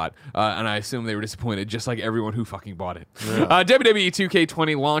GameSpot. And I assume they were disappointed just like everyone who fucking bought it. Yeah. WWE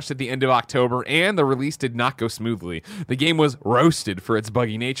 2K20 launched at the end of October, and the release did not go smoothly. The game was roasted for its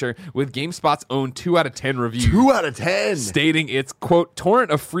buggy nature, with GameSpot's own 2 out of 10 review 2 out of 10 stating its, quote, torrent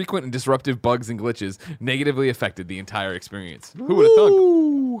of frequent and disruptive bugs and glitches negatively affected the entire experience. Who would have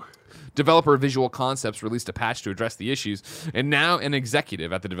thunk? Developer Visual Concepts released a patch to address the issues, and now an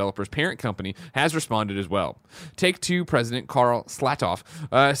executive at the developer's parent company has responded as well. Take-Two president Karl Slatoff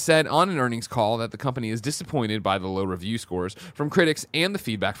said on an earnings call that the company is disappointed by the low review scores from critics and the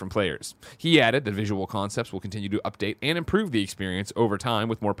feedback from players. He added that Visual Concepts will continue to update and improve the experience over time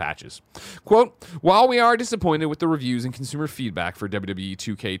with more patches. Quote, while we are disappointed with the reviews and consumer feedback for WWE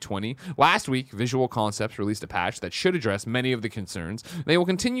 2K20, last week Visual Concepts released a patch that should address many of the concerns. They will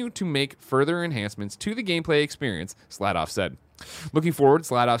continue to make further enhancements to the gameplay experience, Slatoff said. Looking forward,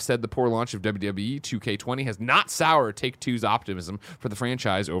 Slatoff said the poor launch of WWE 2K20 has not soured Take-Two's optimism for the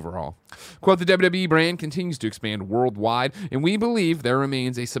franchise overall. Quote, the WWE brand continues to expand worldwide, and we believe there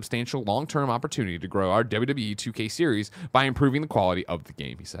remains a substantial long-term opportunity to grow our WWE 2K series by improving the quality of the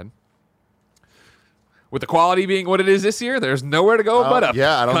game, he said. With the quality being what it is this year, there's nowhere to go but up.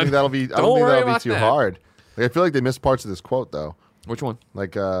 Yeah, I don't think that'll be too that. hard. Like, I feel like they missed parts of this quote, though. Which one?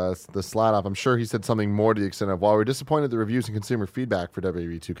 Like the Slatoff, I'm sure he said something more to the extent of, while we're disappointed with the reviews and consumer feedback for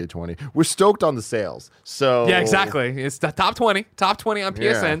WWE 2K20, we're stoked on the sales. So yeah, exactly. It's the top 20 on PSN,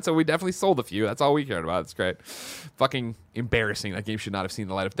 Yeah. so we definitely sold a few. That's all we cared about. It's great. Fucking embarrassing. That game should not have seen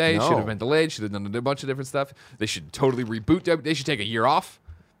the light of day. No. Should have been delayed. Should have done a bunch of different stuff. They should totally reboot. They should take a year off,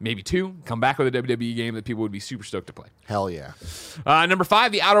 maybe 2, come back with a WWE game that people would be super stoked to play. Hell yeah. Number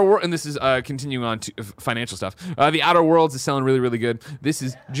 5, The Outer World, and this is continuing on to financial stuff. The Outer Worlds is selling really, really good. This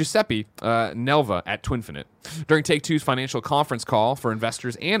is Giuseppe Nelva at Twinfinite. During Take-Two's financial conference call for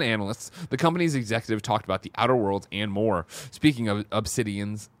investors and analysts, the company's executive talked about The Outer Worlds and more. Speaking of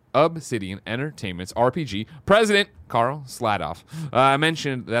Obsidian Entertainment's RPG, President Karl Slatoff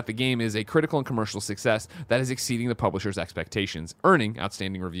mentioned that the game is a critical and commercial success that is exceeding the publisher's expectations, earning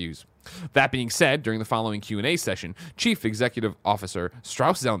outstanding reviews. That being said, during the following Q&A session, Chief Executive Officer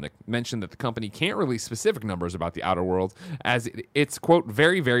Strauss Zelnick mentioned that the company can't release specific numbers about the Outer Worlds as it's, quote,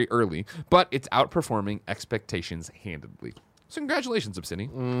 very, very early, but it's outperforming expectations handedly. So congratulations, Obsidian.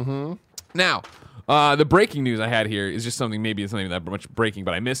 Mm-hmm. Now, the breaking news I had here is just something, maybe it's not even that much breaking,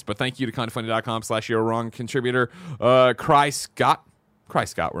 but I missed. But thank you to kindafunny.com/you'rewrong contributor, Cry Scott, we're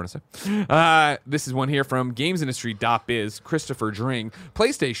going to say. This is one here from GamesIndustry.biz, Christopher Dring.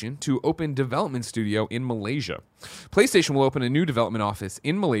 PlayStation to open development studio in Malaysia. PlayStation will open a new development office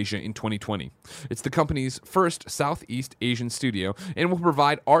in Malaysia in 2020. It's the company's first Southeast Asian studio and will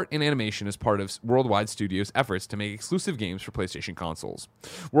provide art and animation as part of Worldwide Studios' efforts to make exclusive games for PlayStation consoles.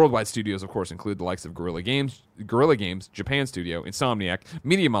 Worldwide Studios, of course, include the likes of Guerrilla Games, Japan Studio, Insomniac,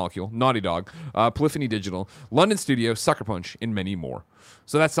 Media Molecule, Naughty Dog, Polyphony Digital, London Studio, Sucker Punch, and many more.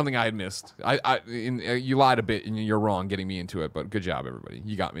 So that's something I had missed. You lied a bit, and you're wrong getting me into it, but good job, everybody.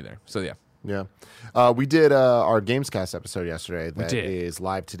 You got me there. So, yeah. Yeah. We did our Gamescast episode yesterday that is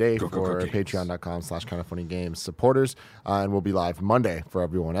live today for patreon.com/kindoffunnygames supporters, and we'll be live Monday for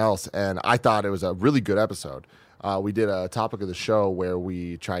everyone else. And I thought it was a really good episode. We did a topic of the show where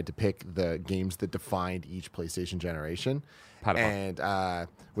we tried to pick the games that defined each PlayStation generation. And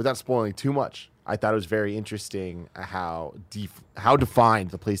without spoiling too much, I thought it was very interesting how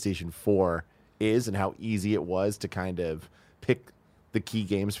defined the PlayStation 4 is and how easy it was to kind of pick the key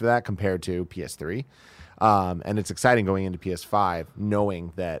games for that compared to PS3. And it's exciting going into PS5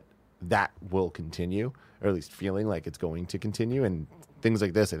 knowing that will continue, or at least feeling like it's going to continue. And things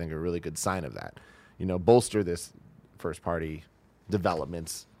like this, I think, are a really good sign of that. Bolster this first-party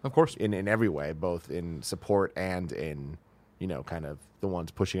developments, of course, in every way, both in support and in, kind of the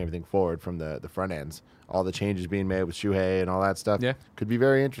ones pushing everything forward from the front ends. All the changes being made with Shuhei and all that stuff could be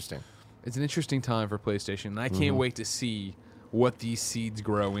very interesting. It's an interesting time for PlayStation, and I can't wait to see what these seeds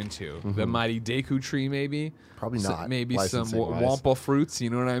grow into. The mighty Deku tree, maybe? Probably not. Maybe some Wampa fruits,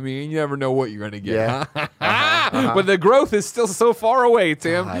 you know what I mean? You never know what you're going to get. Yeah. But the growth is still so far away,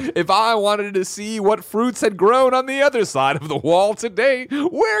 Tim. God. If I wanted to see what fruits had grown on the other side of the wall today,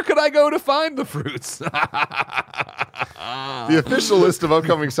 where could I go to find the fruits? The official list of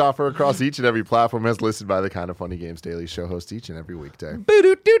upcoming software across each and every platform as listed by the Kind of Funny Games Daily Show host each and every weekday.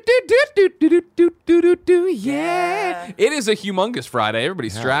 Yeah. It is a humongous Friday. Everybody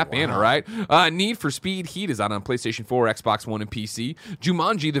strap in, all right? Need for Speed Heat is out on PlayStation 4, Xbox One, and PC.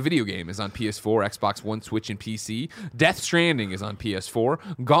 Jumanji, the video game, is on PS4, Xbox One, Switch, and PC. Death Stranding is on PS4.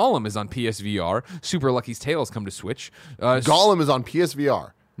 Gollum is on PSVR. Super Lucky's Tale has come to Switch. Gollum is on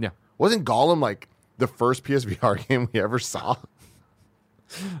PSVR. Yeah. Wasn't Gollum like the first PSVR game we ever saw?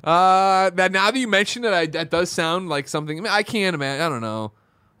 Now that you mention it, that does sound like something. I mean, I can't imagine. I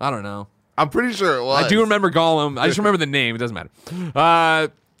don't know. I'm pretty sure it was. I do remember Gollum. I just remember the name. It doesn't matter.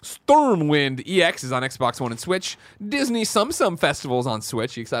 Stormwind EX is on Xbox One and Switch. Disney Sum Festival's on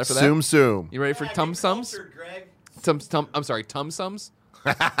Switch. You excited for that? Soom. You ready for Tum Sums? I'm sorry, Tum Sums?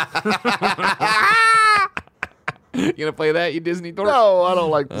 You gonna play that, you Disney dork? No, I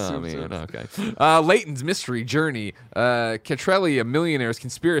don't like the Oh, Soom. man, okay. Leighton's Mystery Journey. Catrelli, A Millionaire's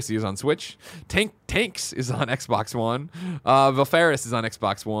Conspiracy is on Switch. Tanks is on Xbox One. Vilfaris is on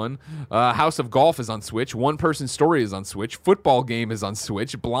Xbox One. House of Golf is on Switch. One Person Story is on Switch. Football Game is on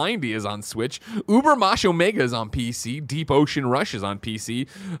Switch. Blindy is on Switch. Uber Mosh Omega is on PC. Deep Ocean Rush is on PC.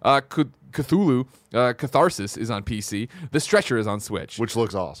 Cthulhu, Catharsis is on PC. The Stretcher is on Switch. Which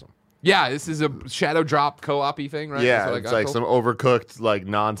looks awesome. Yeah, this is a Shadow Drop co-op-y thing, right? Yeah, it's like some overcooked, like,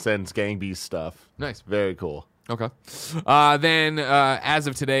 nonsense Gang Beast stuff. Nice. Very cool. Okay. Then, as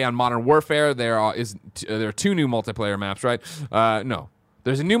of today on Modern Warfare, there are two new multiplayer maps, right? No.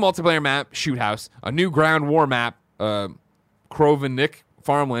 There's a new multiplayer map, Shoot House, a new Ground War map, Krovenik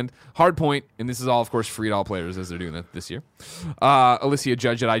Farmland, Hardpoint, and this is all, of course, free to all players as they're doing that this year. Alicia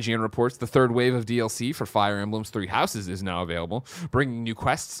Judge at IGN reports the third wave of DLC for Fire Emblem's Three Houses is now available, bringing new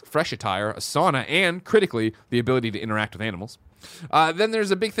quests, fresh attire, a sauna, and, critically, the ability to interact with animals. Then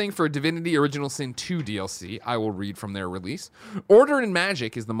there's a big thing for Divinity Original Sin 2 DLC. I will read from their release. Order and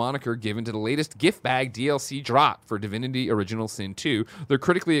Magic is the moniker given to the latest gift bag DLC drop for Divinity Original Sin 2, their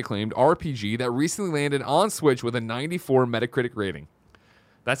critically acclaimed RPG that recently landed on Switch with a 94 Metacritic rating.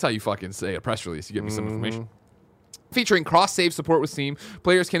 That's how you fucking say a press release. You give me some information. Featuring cross-save support with Steam,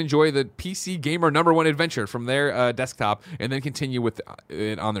 players can enjoy the PC gamer #1 adventure from their desktop and then continue with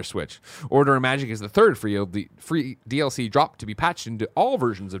it on their Switch. Order of Magic is the third free DLC drop to be patched into all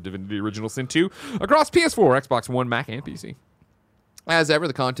versions of Divinity Original Sin 2 across PS4, Xbox One, Mac, and PC. As ever,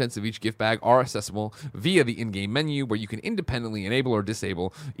 the contents of each gift bag are accessible via the in-game menu, where you can independently enable or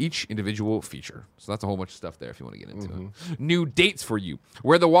disable each individual feature. So that's a whole bunch of stuff there if you want to get into it. New dates for you.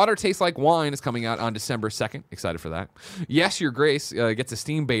 Where the Water Tastes Like Wine is coming out on December 2nd. Excited for that. Yes, Your Grace gets a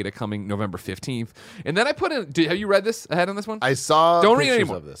Steam beta coming November 15th. And then I put in... have you read this ahead on this one? I saw Don't read pictures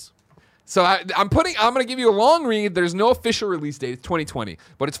anymore. of this. So I'm going to give you a long read. There's no official release date. It's 2020.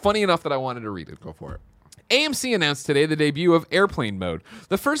 But it's funny enough that I wanted to read it. Go for it. AMC announced today the debut of Airplane Mode,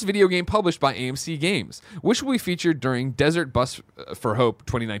 the first video game published by AMC Games, which will be featured during Desert Bus for Hope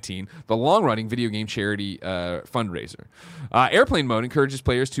 2019, the long-running video game charity fundraiser. Airplane Mode encourages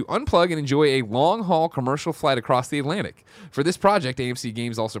players to unplug and enjoy a long-haul commercial flight across the Atlantic. For this project, AMC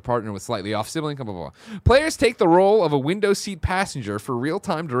Games also partnered with Slightly Off Sibling, blah, blah, blah. Players take the role of a window seat passenger for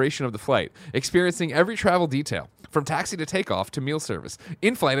real-time duration of the flight, experiencing every travel detail, from taxi to takeoff to meal service,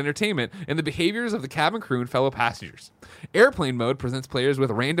 in-flight entertainment, and the behaviors of the cabin crew and fellow passengers. Airplane Mode presents players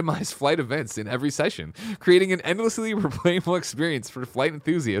with randomized flight events in every session, creating an endlessly replayable experience for flight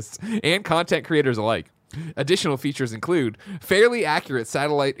enthusiasts and content creators alike. Additional features include fairly accurate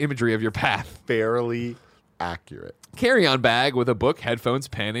satellite imagery of your path, Fairly accurate. carry-on bag with a book, headphones,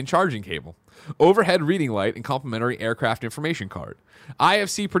 pen, and charging cable, overhead reading light and complimentary aircraft information card,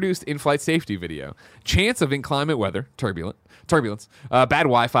 IFC produced in-flight safety video, chance of inclement weather, turbulence, bad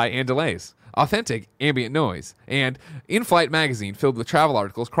Wi-Fi and delays, authentic ambient noise, and in-flight magazine filled with travel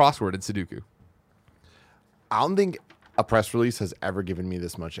articles, crossword, and Sudoku. I don't think a press release has ever given me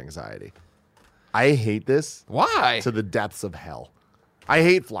this much anxiety. I hate this Why? to the depths of hell. I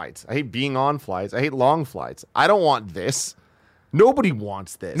hate flights. I hate being on flights. I hate long flights. I don't want this. Nobody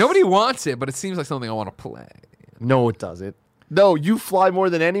wants this. Nobody wants it, but it seems like something I want to play. No, it doesn't. No, you fly more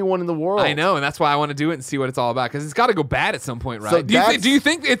than anyone in the world. I know, and that's why I want to do it and see what it's all about, because it's got to go bad at some point, right? So do you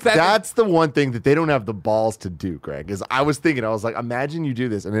think it's that? That's the one thing that they don't have the balls to do, Greg. Is I was like, imagine you do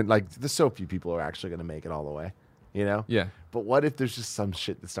this, and then like there's so few people are actually going to make it all the way, you know? Yeah. But what if there's just some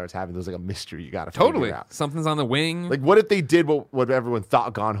shit that starts happening? There's like a mystery you got to Totally. figure out. Something's on the wing. Like, what if they did what everyone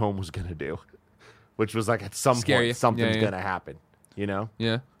thought Gone Home was going to do, which was like at some Scare you. point something's Yeah. going to happen, you know?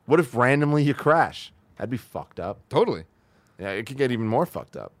 Yeah. What if randomly you crash? That'd be fucked up. Totally. Yeah, it could get even more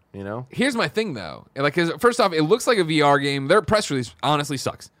fucked up, you know? Here's my thing, though. Like, 'cause first off, it looks like a VR game. Their press release honestly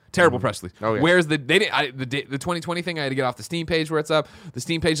sucks. Terrible press release. Oh, yeah. Where's the they didn't the 2020 thing? I had to get off the Steam page where it's up. The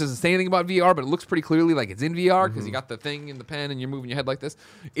Steam page doesn't say anything about VR, but it looks pretty clearly like it's in VR because you got the thing and the pen and you're moving your head like this.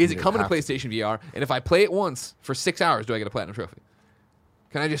 Is it You coming to have to. PlayStation VR? And if I play it once for 6 hours, do I get a platinum trophy?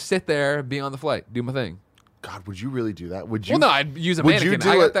 Can I just sit there, be on the flight, do my thing? God, would you really do that? Would you? Well, no, I'd use a would you mannequin. do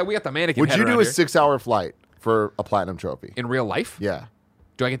I got it- that. We got the mannequin. Would head you do around a here. 6-hour flight for a platinum trophy? In real life? Yeah.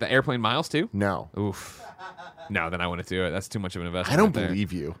 Do I get the airplane miles too? No. Oof. No, then I wouldn't do it. That's too much of an investment. I don't right there.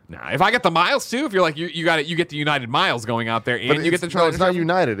 believe you. Nah, if I get the miles too, if you're like you got it, you get the United Miles going out there, and But you get the no, it's not trophy.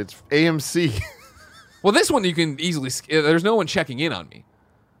 United. It's AMC. Well, this one you can easily. There's no one checking in on me,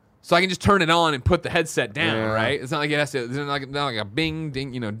 so I can just turn it on and put the headset down. Yeah. Right? It's not like it has to. It's not like a bing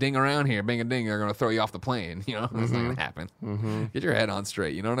ding. Ding around here, bing a ding. They're gonna throw you off the plane. That's not gonna happen. Get your head on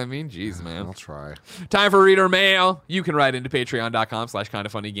straight. You know what I mean? Jeez, man. I'll try. Time for reader mail. You can write into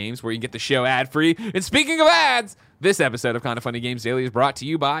patreon.com/kindoffunnygames where you can get the show ad free. And speaking of ads, this episode of Kind of Funny Games Daily is brought to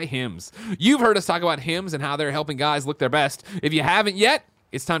you by Hims. You've heard us talk about Hims and how they're helping guys look their best. If you haven't yet,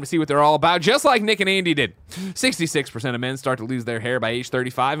 it's time to see what they're all about, just like Nick and Andy did. 66% of men start to lose their hair by age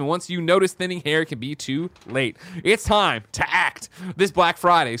 35, and once you notice thinning hair, it can be too late. It's time to act. This Black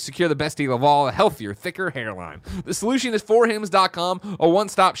Friday, secure the best deal of all, a healthier, thicker hairline. The solution is forhims.com, a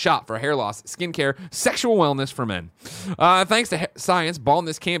one-stop shop for hair loss, skincare, sexual wellness for men. Thanks to science,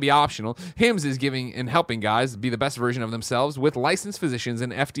 baldness can be optional. Hims is giving and helping guys be the best version of themselves with licensed physicians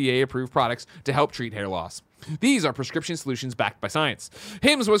and FDA-approved products to help treat hair loss. These are prescription solutions backed by science.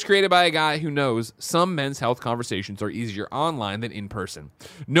 Hims was created by a guy who knows some men's health conversations are easier online than in person.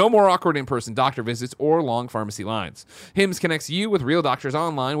 No more awkward in-person doctor visits or long pharmacy lines. Hims connects you with real doctors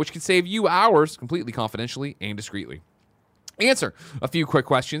online, which can save you hours completely confidentially and discreetly. Answer a few quick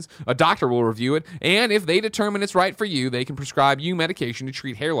questions. A doctor will review it, and if they determine it's right for you, they can prescribe you medication to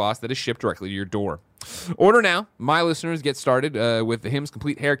treat hair loss that is shipped directly to your door. Order now. My listeners get started with the Hims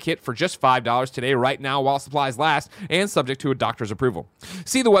Complete Hair Kit for just $5 today, right now, while supplies last, and subject to a doctor's approval.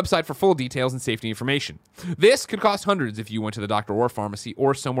 See the website for full details and safety information. This could cost hundreds if you went to the doctor or pharmacy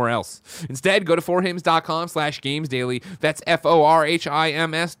or somewhere else. Instead, go to forhims.com/gamesdaily. That's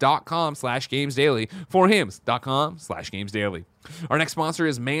forhims.com/gamesdaily. forhims.com/gamesdaily. Our next sponsor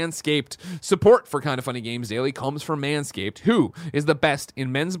is Manscaped. Support for Kind of Funny Games Daily comes from Manscaped, who is the best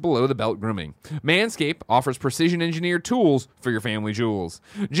in men's below-the-belt grooming. Manscaped offers precision-engineered tools for your family jewels.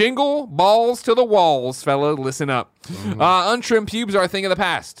 Jingle balls to the walls, fella. Listen up. Untrimmed pubes are a thing of the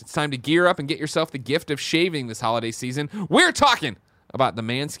past. It's time to gear up and get yourself the gift of shaving this holiday season. We're talking about the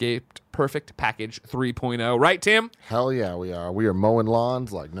Manscaped Perfect Package 3.0. Right, Tim? Hell yeah, we are. We are mowing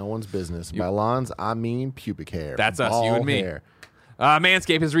lawns like no one's business. By lawns, I mean pubic hair. That's us, you Ball and me. hair.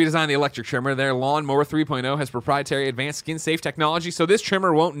 Manscaped has redesigned the electric trimmer. Their Lawnmower 3.0 has proprietary advanced skin-safe technology, so this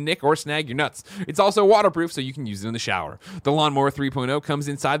trimmer won't nick or snag your nuts. It's also waterproof, so you can use it in the shower. The Lawnmower 3.0 comes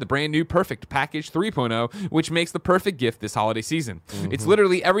inside the brand new Perfect Package 3.0, which makes the perfect gift this holiday season. It's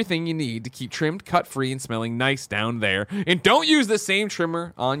literally everything you need to keep trimmed, cut-free, and smelling nice down there. And don't use the same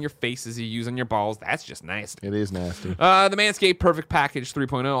trimmer on your face as you use on your balls. That's just nasty. It is nasty. The Manscaped Perfect Package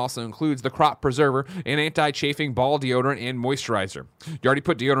 3.0 also includes the Crop Preserver, an anti-chafing ball deodorant, and moisturizer. You already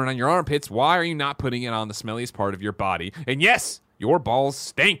put deodorant on your armpits. Why are you not putting it on the smelliest part of your body? And yes, your balls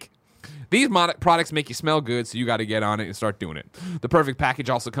stink. These products make you smell good, so you got to get on it and start doing it. The Perfect Package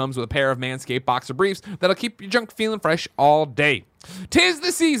also comes with a pair of Manscaped boxer briefs that'll keep your junk feeling fresh all day. 'Tis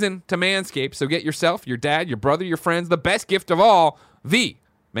the season to Manscaped, so get yourself, your dad, your brother, your friends the best gift of all, the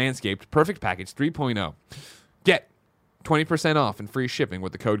Manscaped Perfect Package 3.0. Get 20% off and free shipping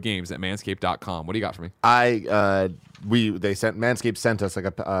with the code GAMES at manscaped.com. What do you got for me? Manscaped sent us like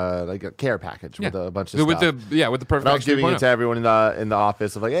a care package with a bunch of with stuff. with the Perfect And I was Package giving 3.0. it to everyone in the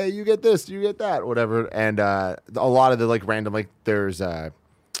office of like, hey, you get this, you get that, whatever. And a lot of the like random like there's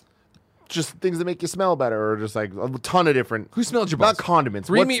just things that make you smell better, or just like a ton of different. Who smelled your Not balls? condiments.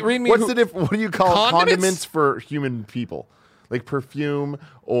 Read me What's who- the difference? What do you call Condiments? condiments for human people? Like perfume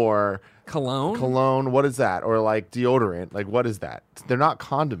or Cologne? What is that? Or like deodorant? Like what is that? They're not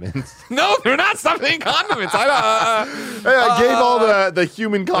condiments. No, they're not something condiments. I gave all the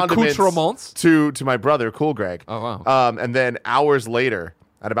human condiments accoutrements? to my brother, Cool Greg. Oh, wow. And then hours later,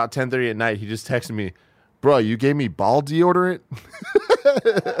 at about 10:30 at night, he just texted me, "Bro, you gave me ball deodorant?"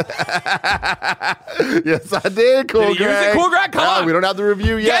 Yes, I did, Cool Did he use Greg. it, Cool Greg? Come on. We don't have the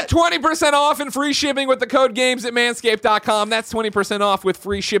review yet. Get 20% off and free shipping with the code GAMES at manscaped.com. That's 20% off with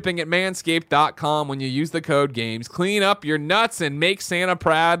free shipping at manscaped.com when you use the code GAMES. Clean up your nuts and make Santa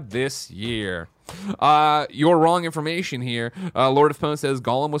proud this year. You're wrong information here. Lord of Pwn says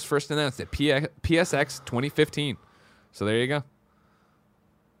Gollum was first announced at PSX 2015. So there you go.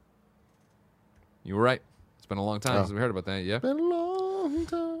 You were right. It's been a long time since we heard about that. Yeah. Been a long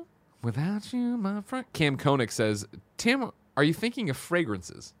time. Without you, my friend. Cam Koenig says, Tim, are you thinking of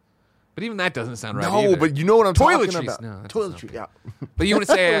fragrances? But even that doesn't sound right No, either. but you know what I'm talking Toiletries. about. No, that doesn't Toiletries, sound yeah. But you want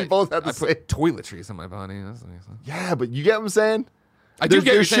to say We both have I to say put toiletries on my body. That's nice. Yeah, but you get what I'm saying? I do get what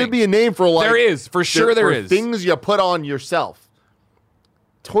There you're should saying. be a name for like There is. For sure there for is. things you put on yourself.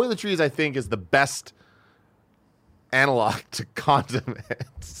 Toiletries, I think, is the best analog to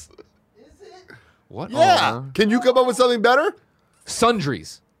condiments. What? Yeah. Can you come up with something better?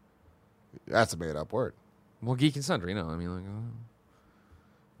 Sundries. That's a made up word. Well, geek and sundry. No, I mean, like,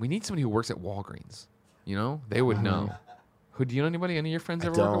 we need somebody who works at Walgreens. You know, they would know. Who do you know? Anybody? Any of your friends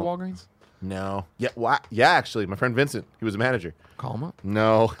ever work at don't. Walgreens? No. Yeah, actually, my friend Vincent, he was a manager. Call him up.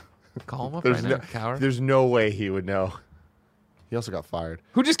 No. Call him up There's right no, now, coward. there's no way he would know. He also got fired.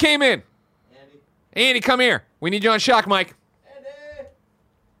 Who just came in? Andy, come here. We need you on Shock Mike.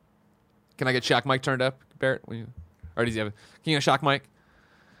 Can I get Shock Mike turned up, Barrett? Or does he have it? Can you get Shock Mike?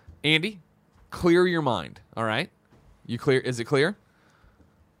 Andy, clear your mind, all right? You clear? Is it clear?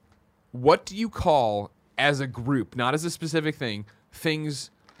 What do you call, as a group, not as a specific thing,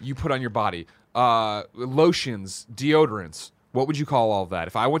 things you put on your body? Lotions, deodorants. What would you call all of that?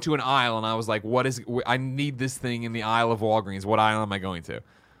 If I went to an aisle and I was like, I need this thing in the aisle of Walgreens, what aisle am I going to?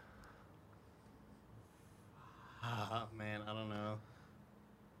 Man, I don't know.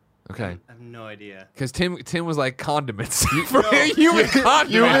 Okay. I have no idea. Because Tim was like condiments. For human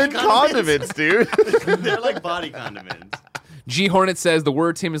condiments. Human condiments, dude. They're like body condiments. G Hornet says the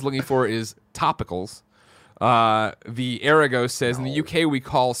word Tim is looking for is topicals. The Arago says in the UK we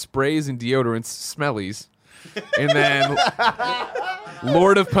call sprays and deodorants smellies. And then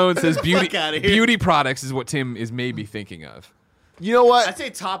Lord of Pwn says fuck outta here. beauty products is what Tim is maybe thinking of. You know what? I'd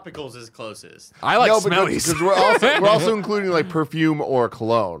say topicals is closest. I like no, smellies. because we're also including like perfume or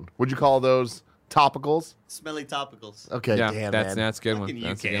cologne. Would you call those topicals? Smelly topicals. Okay, yeah, damn, that's man. a good one. Fucking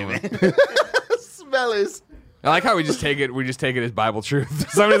That's a UK, good one. man. Smellies. I like how we just take it as Bible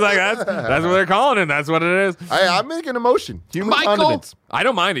truth. Somebody's like, that's what they're calling it. That's what it is. I'm making a motion. Human condiments. I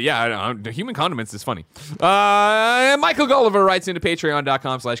don't mind it. Yeah, the human condiments is funny. Michael Gulliver writes into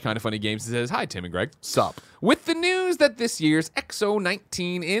patreon.com/kindoffunnygames and says, "Hi, Tim and Greg. Sup. With the news that this year's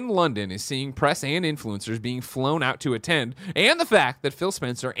XO19 in London is seeing press and influencers being flown out to attend, and the fact that Phil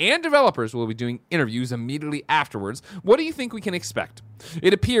Spencer and developers will be doing interviews immediately afterwards, what do you think we can expect?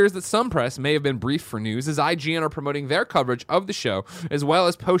 It appears that some press may have been briefed for news as IGN are promoting their coverage of the show as well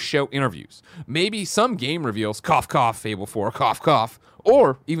as post-show interviews. Maybe some game reveals, cough, cough, Fable 4, cough, cough,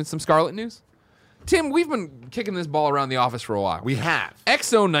 or even some Scarlet news? Tim, we've been kicking this ball around the office for a while. We have.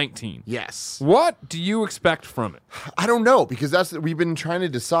 XO19. Yes. What do you expect from it? I don't know, because we've been trying to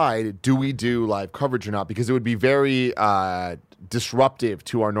decide, do we do live coverage or not? Because it would be very disruptive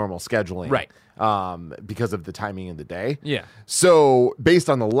to our normal scheduling. Right. Because of the timing of the day. Yeah. So based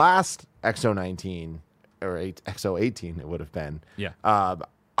on the last XO19 or XO18, it would have been. Yeah.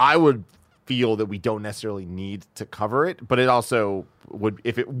 I would feel that we don't necessarily need to cover it, but it also would,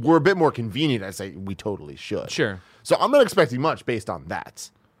 if it were a bit more convenient, I'd say we totally should. Sure. So I'm not expecting much based on that,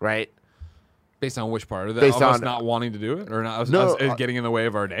 right? Based on which part? Based of us on- not wanting to do it? Or not No, us getting in the way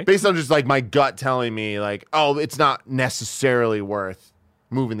of our day? Based on just like my gut telling me like, oh, it's not necessarily worth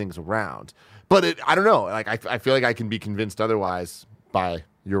moving things around. But I don't know. Like I feel like I can be convinced otherwise by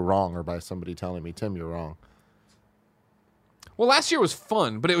you're wrong or by somebody telling me, Tim, you're wrong. Well, last year was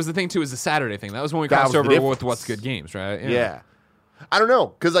fun, but it was the thing, too, it was the Saturday thing. That was when we That crossed was the over difference. with What's Good Games, right? Yeah. I don't know,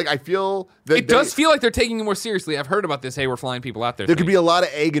 because like I feel that It does feel like they're taking it more seriously. I've heard about this. Hey, we're flying people out there. there could be a lot of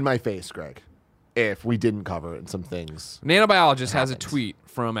egg in my face, Greg, if we didn't cover it in some things. Nanobiologist has a happens. tweet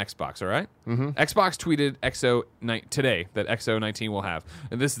from Xbox, all right? Xbox tweeted today that XO19 will have.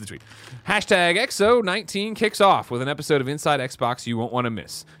 And this is the tweet. Hashtag XO19 kicks off with an episode of Inside Xbox you won't want to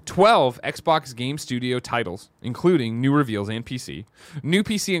miss. 12 Xbox Game Studio titles, including new reveals and PC. New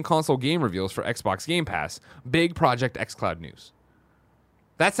PC and console game reveals for Xbox Game Pass. Big Project xCloud news.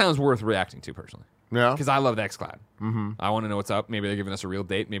 That sounds worth reacting to, personally. Yeah. Because I love the xCloud. I want to know what's up. Maybe they're giving us a real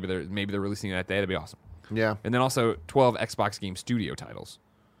date. Maybe they're releasing it that day. That'd be awesome. Yeah. And then also 12 Xbox Game Studio titles.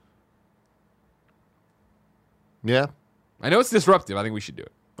 Yeah. I know it's disruptive. I think we should do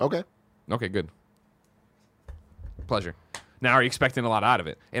it. Okay. Okay, good. Pleasure. Now, are you expecting a lot out of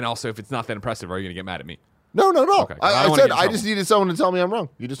it? And also, if it's not that impressive, are you going to get mad at me? No. Okay. I I don't wanna said get in I trouble. just needed someone to tell me I'm wrong.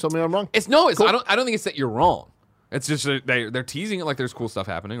 You just told me I'm wrong. It's I don't think it's that you're wrong. It's just that they're teasing it like there's cool stuff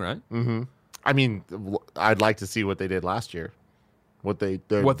happening, right? I mean, I'd like to see what they did last year. What their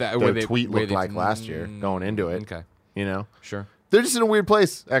tweet looked like last year going into it. Okay. You know? Sure. They're just in a weird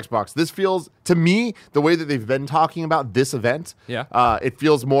place, Xbox. This feels, to me, the way that they've been talking about this event, Yeah. It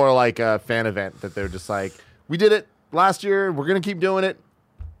feels more like a fan event that they're just like, we did it last year. We're going to keep doing it.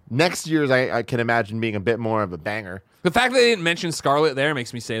 Next year's, I can imagine being a bit more of a banger. The fact that they didn't mention Scarlet there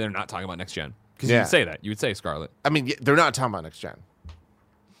makes me say they're not talking about next gen. Because you Yeah. would say that. You would say Scarlet. I mean, they're not talking about next gen.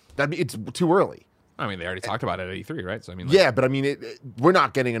 It's too early. I mean, they already talked about it at E3, right? So I mean, Yeah, but I mean, we're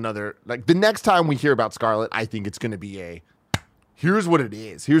not getting another. Like the next time we hear about Scarlet, I think it's going to be here's what it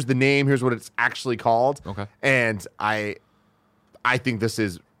is. Here's the name. Here's what it's actually called. Okay. And I think this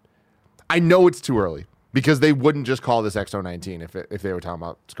is. I know it's too early because they wouldn't just call this XO19 if they were talking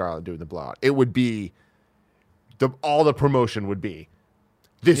about Scarlet doing the blowout. It would be all the promotion would be.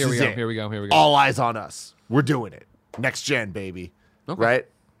 This Here we is go, it. here we go. All eyes on us. We're doing it. Next gen, baby. Okay. Right.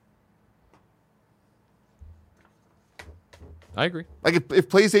 I agree. Like if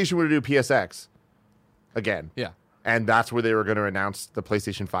PlayStation were to do PSX again, Yeah. and that's where they were going to announce the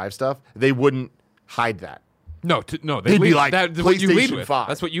PlayStation 5 stuff, they wouldn't hide that. No, They'd be like, that's what you lead PlayStation with. 5.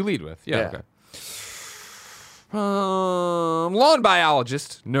 That's what you lead with. Yeah. Yeah. Okay. Lawn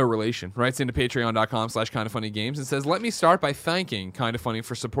biologist, no relation, writes into patreon.com/kindoffunnygames and says, let me start by thanking Kinda Funny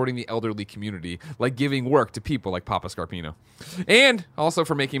for supporting the elderly community, like giving work to people like Papa Scarpino. And also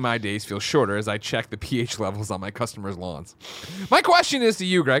for making my days feel shorter as I check the pH levels on my customers' lawns. My question is to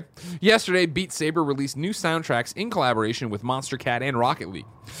you, Greg. Yesterday, Beat Saber released new soundtracks in collaboration with Monster Cat and Rocket League.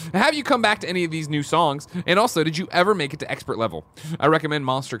 Have you come back to any of these new songs? And also, did you ever make it to expert level? I recommend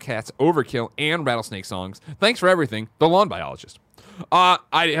Monster Cat's Overkill and Rattlesnake songs. Thanks for everything, the Lawn Biologist.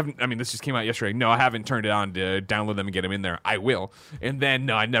 This just came out yesterday. No, I haven't turned it on to download them and get them in there. I will. And then,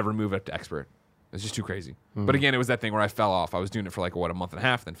 no, I never move up to expert. It's just too crazy. But again, it was that thing where I fell off. I was doing it for a month and a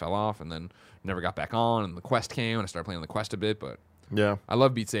half, then fell off, and then never got back on. And the Quest came, and I started playing on the Quest a bit. But Yeah. I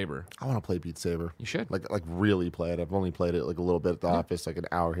love Beat Saber. I want to play Beat Saber. You should. Like really play it. I've only played it like a little bit at the office, like an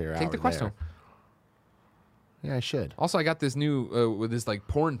hour here, Take hour the Quest there. home. Yeah, I should. Also, I got this new with this like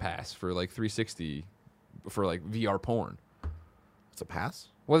porn pass for like 360 for like VR porn. It's a pass?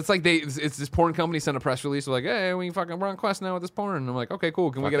 Well, it's like it's this porn company sent a press release. They're like, hey, we're on Quest now with this porn. And I'm like, okay,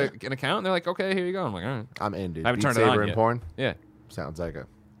 cool. Can we get an account? And they're like, okay, here you go. I'm like, all right. I'm in, dude. I haven't Beat turned it Saber on and yet. porn? Yeah, Sounds like a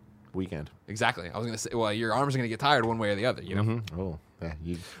weekend. exactly. I was going to say, well, your arms are going to get tired one way or the other, you know? Oh,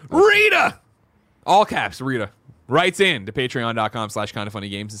 yeah. Rita! All caps, Rita. Writes in to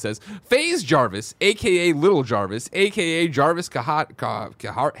patreon.com/kindoffunnygames and says, FaZe Jarvis, a.k.a. Little Jarvis, a.k.a. Jarvis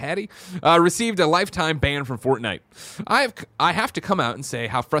Hattie, received a lifetime ban from Fortnite. I have to come out and say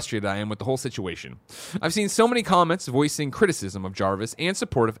how frustrated I am with the whole situation. I've seen so many comments voicing criticism of Jarvis and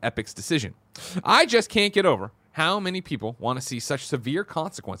support of Epic's decision. I just can't get over How many people want to see such severe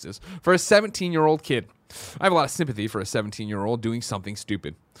consequences for a 17-year-old kid? I have a lot of sympathy for a 17-year-old doing something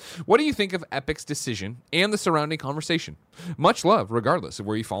stupid. What do you think of Epic's decision and the surrounding conversation? Much love, regardless of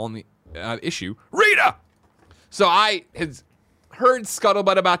where you fall on the issue. Rita! So I had heard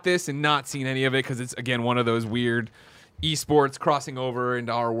scuttlebutt about this and not seen any of it because it's, again, one of those weird esports crossing over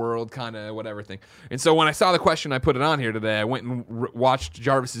into our world kind of whatever thing. And so when I saw the question, I put it on here today. I went and watched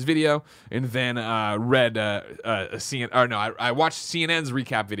Jarvis's video and then read I watched CNN's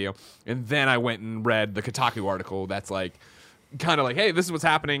recap video, and then I went and read the Kotaku article that's like kind of like, hey, this is what's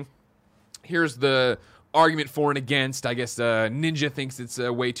happening. Here's the argument for and against. I guess Ninja thinks it's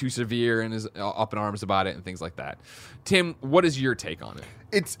way too severe and is up in arms about it and things like that. Tim, what is your take on it?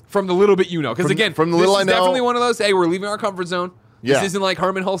 It's From the little bit you know, because again, from the this little is I know- definitely one of those. Hey, we're leaving our comfort zone. Yeah. This isn't like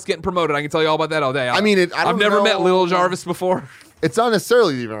Herman Hulse getting promoted. I can tell you all about that all day. I mean, I I've don't never know- met Lil Jarvis before. It's not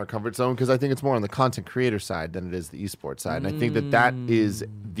necessarily leaving our comfort zone because I think it's more on the content creator side than it is the esports side. And I think that is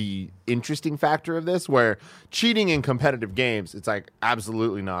the interesting factor of this, where cheating in competitive games, it's like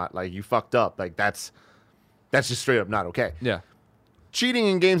absolutely not. Like, you fucked up. Like, that's just straight up not okay. Yeah. Cheating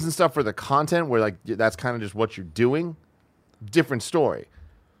in games and stuff for the content, where like that's kind of just what you're doing, different story.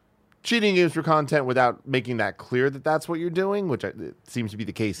 Cheating games for content without making that clear that that's what you're doing, which it seems to be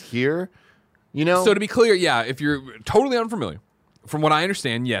the case here. You know, So to be clear, yeah, if you're totally unfamiliar, from what I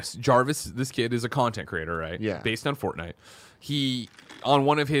understand, yes, Jarvis, this kid is a content creator, right? Yeah. Based on Fortnite. He, on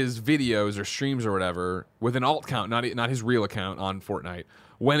one of his videos or streams or whatever, with an alt account, not his real account on Fortnite,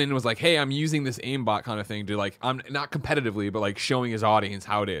 went in and was like, hey, I'm using this aimbot kind of thing to like, I'm not competitively, but like showing his audience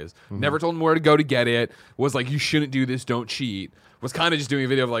how it is. Never told him where to go to get it. Was like, you shouldn't do this, don't cheat. Was kind of just doing a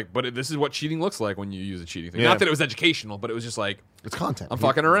video of like, but this is what cheating looks like when you use a cheating thing. Yeah. Not that it was educational, but it was just like, it's content. I'm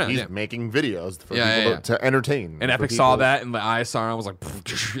fucking around, He's yeah. making videos for Yeah, people yeah. to entertain. and for Epic people. saw that and the ISR and was like,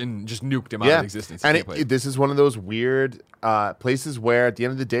 and just nuked him out of existence. And Can't play it. this is one of those weird places where at the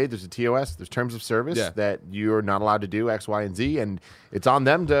end of the day, there's a TOS, there's terms of service Yeah. that you're not allowed to do X, Y, and Z, and it's on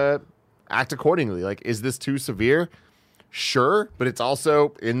them to act accordingly. Like, is this too severe? Sure, but it's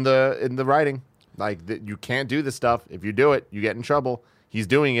also in the writing. Like, that you can't do this stuff. If you do it, you get in trouble. He's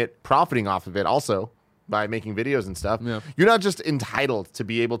doing it, profiting off of it also by making videos and stuff. Yeah. You're not just entitled to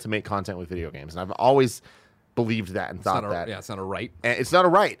be able to make content with video games. And I've always believed that and It's thought not a, that. yeah, it's not a right. And it's not a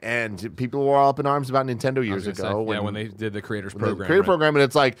right. And people were all up in arms about Nintendo I was years gonna ago. say, when they did the creators the program. creator right? program, and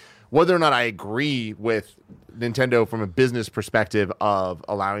it's like whether or not I agree with Nintendo from a business perspective of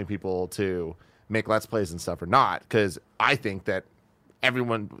allowing people to make Let's Plays and stuff or not, because I think that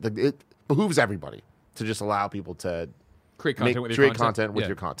it behooves everybody to just allow people to Create content make with your create content. content with Yeah.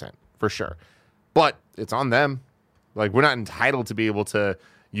 your content for sure. But it's on them. Like, we're not entitled to be able to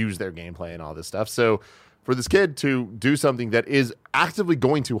use their gameplay and all this stuff. So for this kid to do something that is actively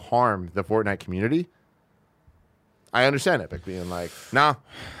going to harm the Fortnite community, I understand Epic being like, nah,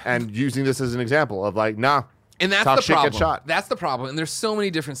 and using this as an example of like, nah, And that's talk the shit, problem. get shot. That's the problem. And there's so many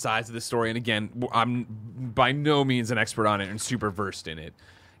different sides of this story. And again, I'm by no means an expert on it and super versed in it.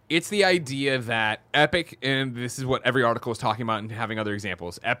 It's the idea that Epic, and this is what every article is talking about and having other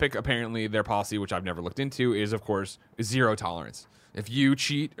examples. Epic, apparently, their policy, which I've never looked into, is, of course, zero tolerance. If you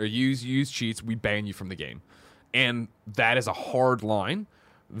cheat or use cheats, we ban you from the game. And that is a hard line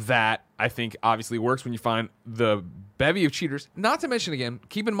that I think obviously works when you find the bevy of cheaters. Not to mention, again,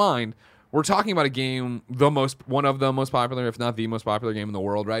 keep in mind, we're talking about a game, one of the most popular, if not the most popular game in the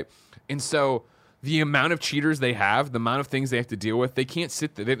world, right? And so the amount of cheaters they have, the amount of things they have to deal with, they can't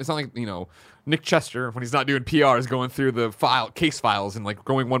sit there. It's not like, Nick Chester, when he's not doing PR, is going through the case files and like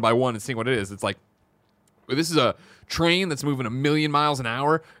going one by one and seeing what it is. It's like, this is a train that's moving 1,000,000 miles an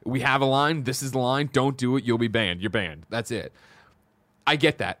hour. We have a line. This is the line. Don't do it. You'll be banned. You're banned. That's it. I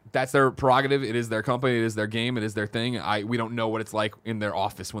get that. That's their prerogative. It is their company. It is their game. It is their thing. We don't know what it's like in their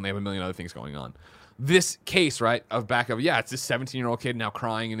office when they have 1,000,000 other things going on. This case, right, it's this 17-year-old kid now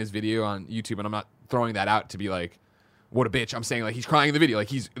crying in his video on YouTube, and I'm not throwing that out to be like, what a bitch. I'm saying, like, he's crying in the video. Like,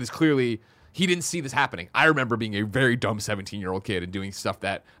 he didn't see this happening. I remember being a very dumb 17-year-old kid and doing stuff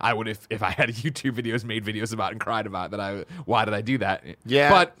that I would, if I had YouTube videos, made videos about and cried about, why did I do that? Yeah,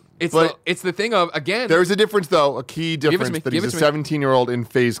 But it's but it's the thing of, again, There's a difference, though, a key it to difference me. that Give he's it a to me. 17-year-old in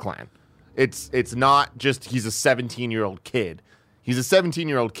FaZe Clan. It's not just he's a 17-year-old kid. He's a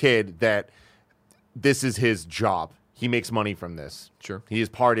 17-year-old kid that this is his job. He makes money from this. Sure. He is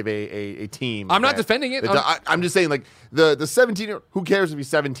part of a team. I'm not defending it. I'm just saying, like, the 17-year-old, who cares if he's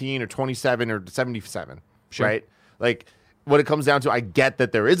 17 or 27 or 77, Sure. right? Like, what it comes down to, I get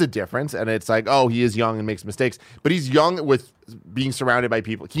that there is a difference, and it's like, oh, he is young and makes mistakes. But he's young with being surrounded by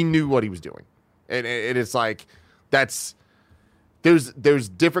people. He knew what he was doing. And it's like, that's there's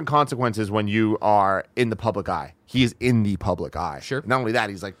different consequences when you are in the public eye. He is in the public eye. Sure. Not only that,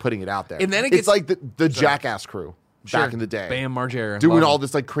 he's like putting it out there. And then it's like the Jackass crew back in the day. Bam Margera. Doing Love all him.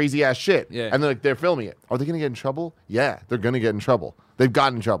 this like crazy ass shit. Yeah. And they're filming it. Are they going to get in trouble? Yeah, they're going to get in trouble. They've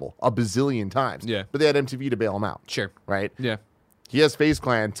gotten in trouble a bazillion times. Yeah. But they had MTV to bail them out. Sure. Right? Yeah. He has FaZe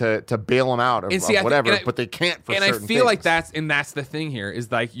Clan to bail him out of, And see, of whatever, I think- but they can't for and I certain feel like things. that's the thing here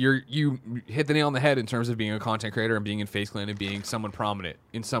is like you hit the nail on the head in terms of being a content creator and being in FaZe Clan and being someone prominent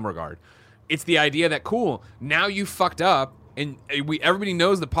in some regard. It's the idea that cool, now you fucked up and everybody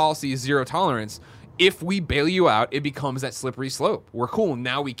knows the policy is zero tolerance. If we bail you out, it becomes that slippery slope. We're cool.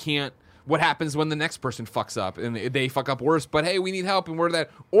 Now we can't. What happens when the next person fucks up and they fuck up worse? But hey, we need help and we're that.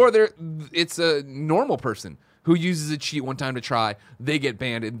 Or it's a normal person who uses a cheat one time to try, they get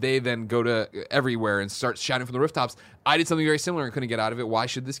banned, and they then go to everywhere and start shouting from the rooftops. I did something very similar and couldn't get out of it. Why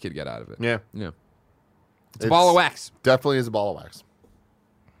should this kid get out of it? Yeah. Yeah. It's a ball of wax. Definitely is a ball of wax.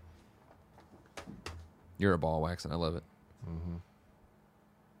 You're a ball of wax, and I love it. Mm-hmm.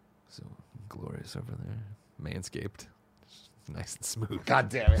 So glorious over there. Manscaped. Nice and smooth. God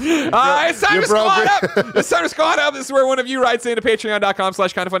damn it. It's time you to broke squad it. up. It's time to squad up. This is where one of you writes into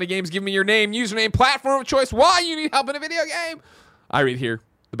patreon.com/kindoffunnygames. Give me your name, username, platform of choice, why you need help in a video game. I read here,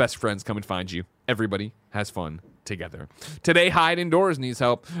 the best friends come and find you. Everybody has fun together. Today, Hide Indoors needs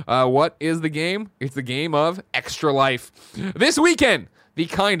help. What is the game? It's the game of Extra Life. This weekend, the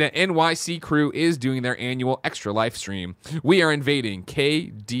Kinda NYC crew is doing their annual Extra Life stream. We are invading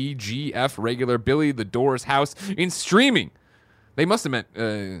KDGF regular Billy the Doors house in streaming. They must have meant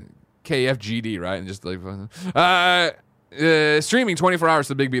KFGD, right? And just like streaming 24 hours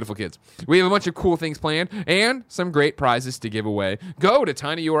to the big beautiful kids. We have a bunch of cool things planned and some great prizes to give away. Go to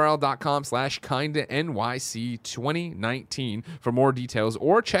tinyurl.com/KindaNYC2019 for more details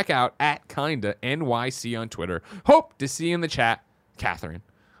or check out @KindaNYC on Twitter. Hope to see you in the chat, Catherine.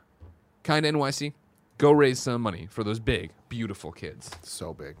 Kinda NYC, go raise some money for those big, beautiful kids.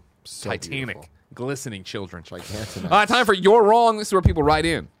 So big. So Titanic, beautiful. glistening children. Gigantic. Time for You're Wrong. This is where people write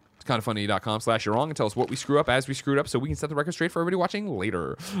in. It's kindoffunny.com/you're wrong and tell us what we screw up as we screwed up so we can set the record straight for everybody watching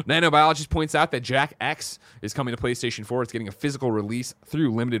later. Nanobiologist points out that Jack X is coming to PlayStation 4. It's getting a physical release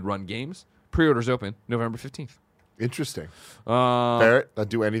through limited run games. Pre-orders open November 15th. Interesting. Barrett, that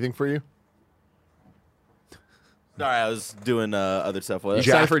do anything for you? Sorry, I was doing other stuff with You it.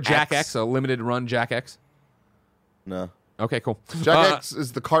 excited for Jack Jack X? X, a limited run Jack X? No. Okay, cool. Jack X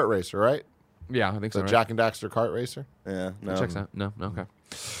is the kart racer, right? Yeah, I think so. The right? Jack and Daxter kart racer? Yeah, no. Checks out. No, okay.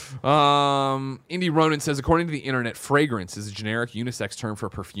 Indy Ronan says, according to the internet, fragrance is a generic unisex term for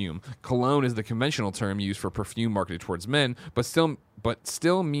perfume. Cologne is the conventional term used for perfume marketed towards men, but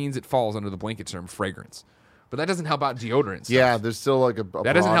still means it falls under the blanket term fragrance. But that doesn't help out deodorant stuff. Yeah, there's still like a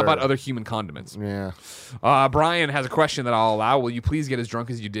That doesn't help out broader- other human condiments. Yeah. Brian has a question that I'll allow. Will you please get as drunk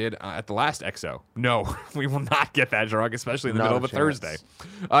as you did at the last XO? No, we will not get that drunk, especially in the Not middle of a a chance. Thursday.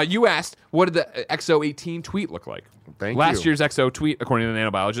 You asked, what did the XO 18 tweet look like? Thank Last you. year's XO tweet, according to the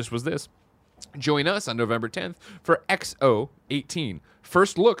nanobiologist, was this. Join us on November 10th for XO 18.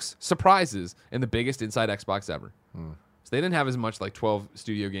 First looks, surprises, and the biggest inside Xbox ever. So they didn't have as much like 12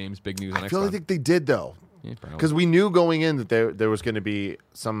 studio games, big news on I Xbox. feel like they did, though. Yeah, probably. Because we knew going in that there was going to be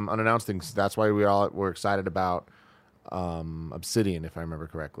some unannounced things. That's why we all were excited about Obsidian, if I remember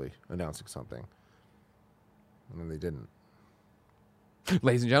correctly, announcing something. And then they didn't.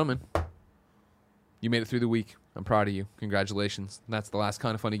 Ladies and gentlemen, you made it through the week. I'm proud of you. Congratulations. That's the last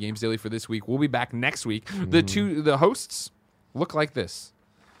Kind of Funny Games Daily for this week. We'll be back next week. The hosts look like this.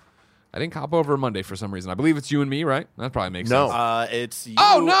 I didn't cop over Monday for some reason. I believe it's you and me, right? That probably makes No. sense. It's you.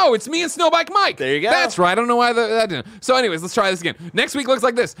 Oh, no, it's me and Snowbike Mike. There you go. That's right. I don't know why that didn't. So anyways, let's try this again. Next week looks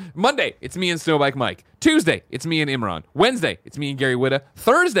like this. Monday, it's me and Snowbike Mike. Tuesday, it's me and Imran. Wednesday, it's me and Gary Witta.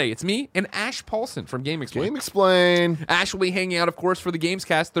 Thursday, it's me and Ash Paulson from Game Explain. Game Explain. Ash will be hanging out, of course, for the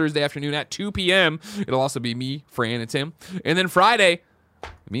Gamescast Thursday afternoon at 2 p.m. It'll also be me, Fran, and Tim. And then Friday,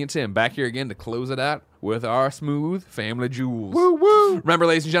 me and Tim back here again to close it out with our smooth family jewels. Woo woo. Remember,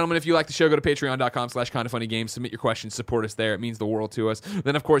 ladies and gentlemen, if you like the show, go to patreon.com/kindoffunnygames. Submit your questions. Support us there. It means the world to us.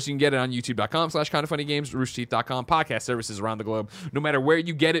 Then, of course, you can get it on youtube.com/kindoffunnygames, roosterteeth.com, podcast services around the globe. No matter where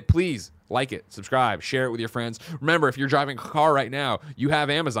you get it, please like it, subscribe, share it with your friends. Remember, if you're driving a car right now, you have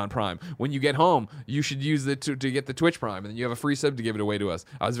Amazon Prime. When you get home, you should use it to get the Twitch Prime, and then you have a free sub to give it away to us.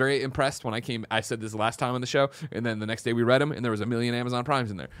 I was very impressed when I said this last time on the show, and then the next day we read them, and there was 1 million Amazon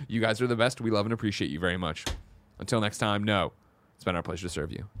Primes in there. You guys are the best. We love and appreciate you very much. Until next time, no. It's been our pleasure to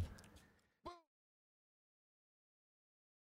serve you.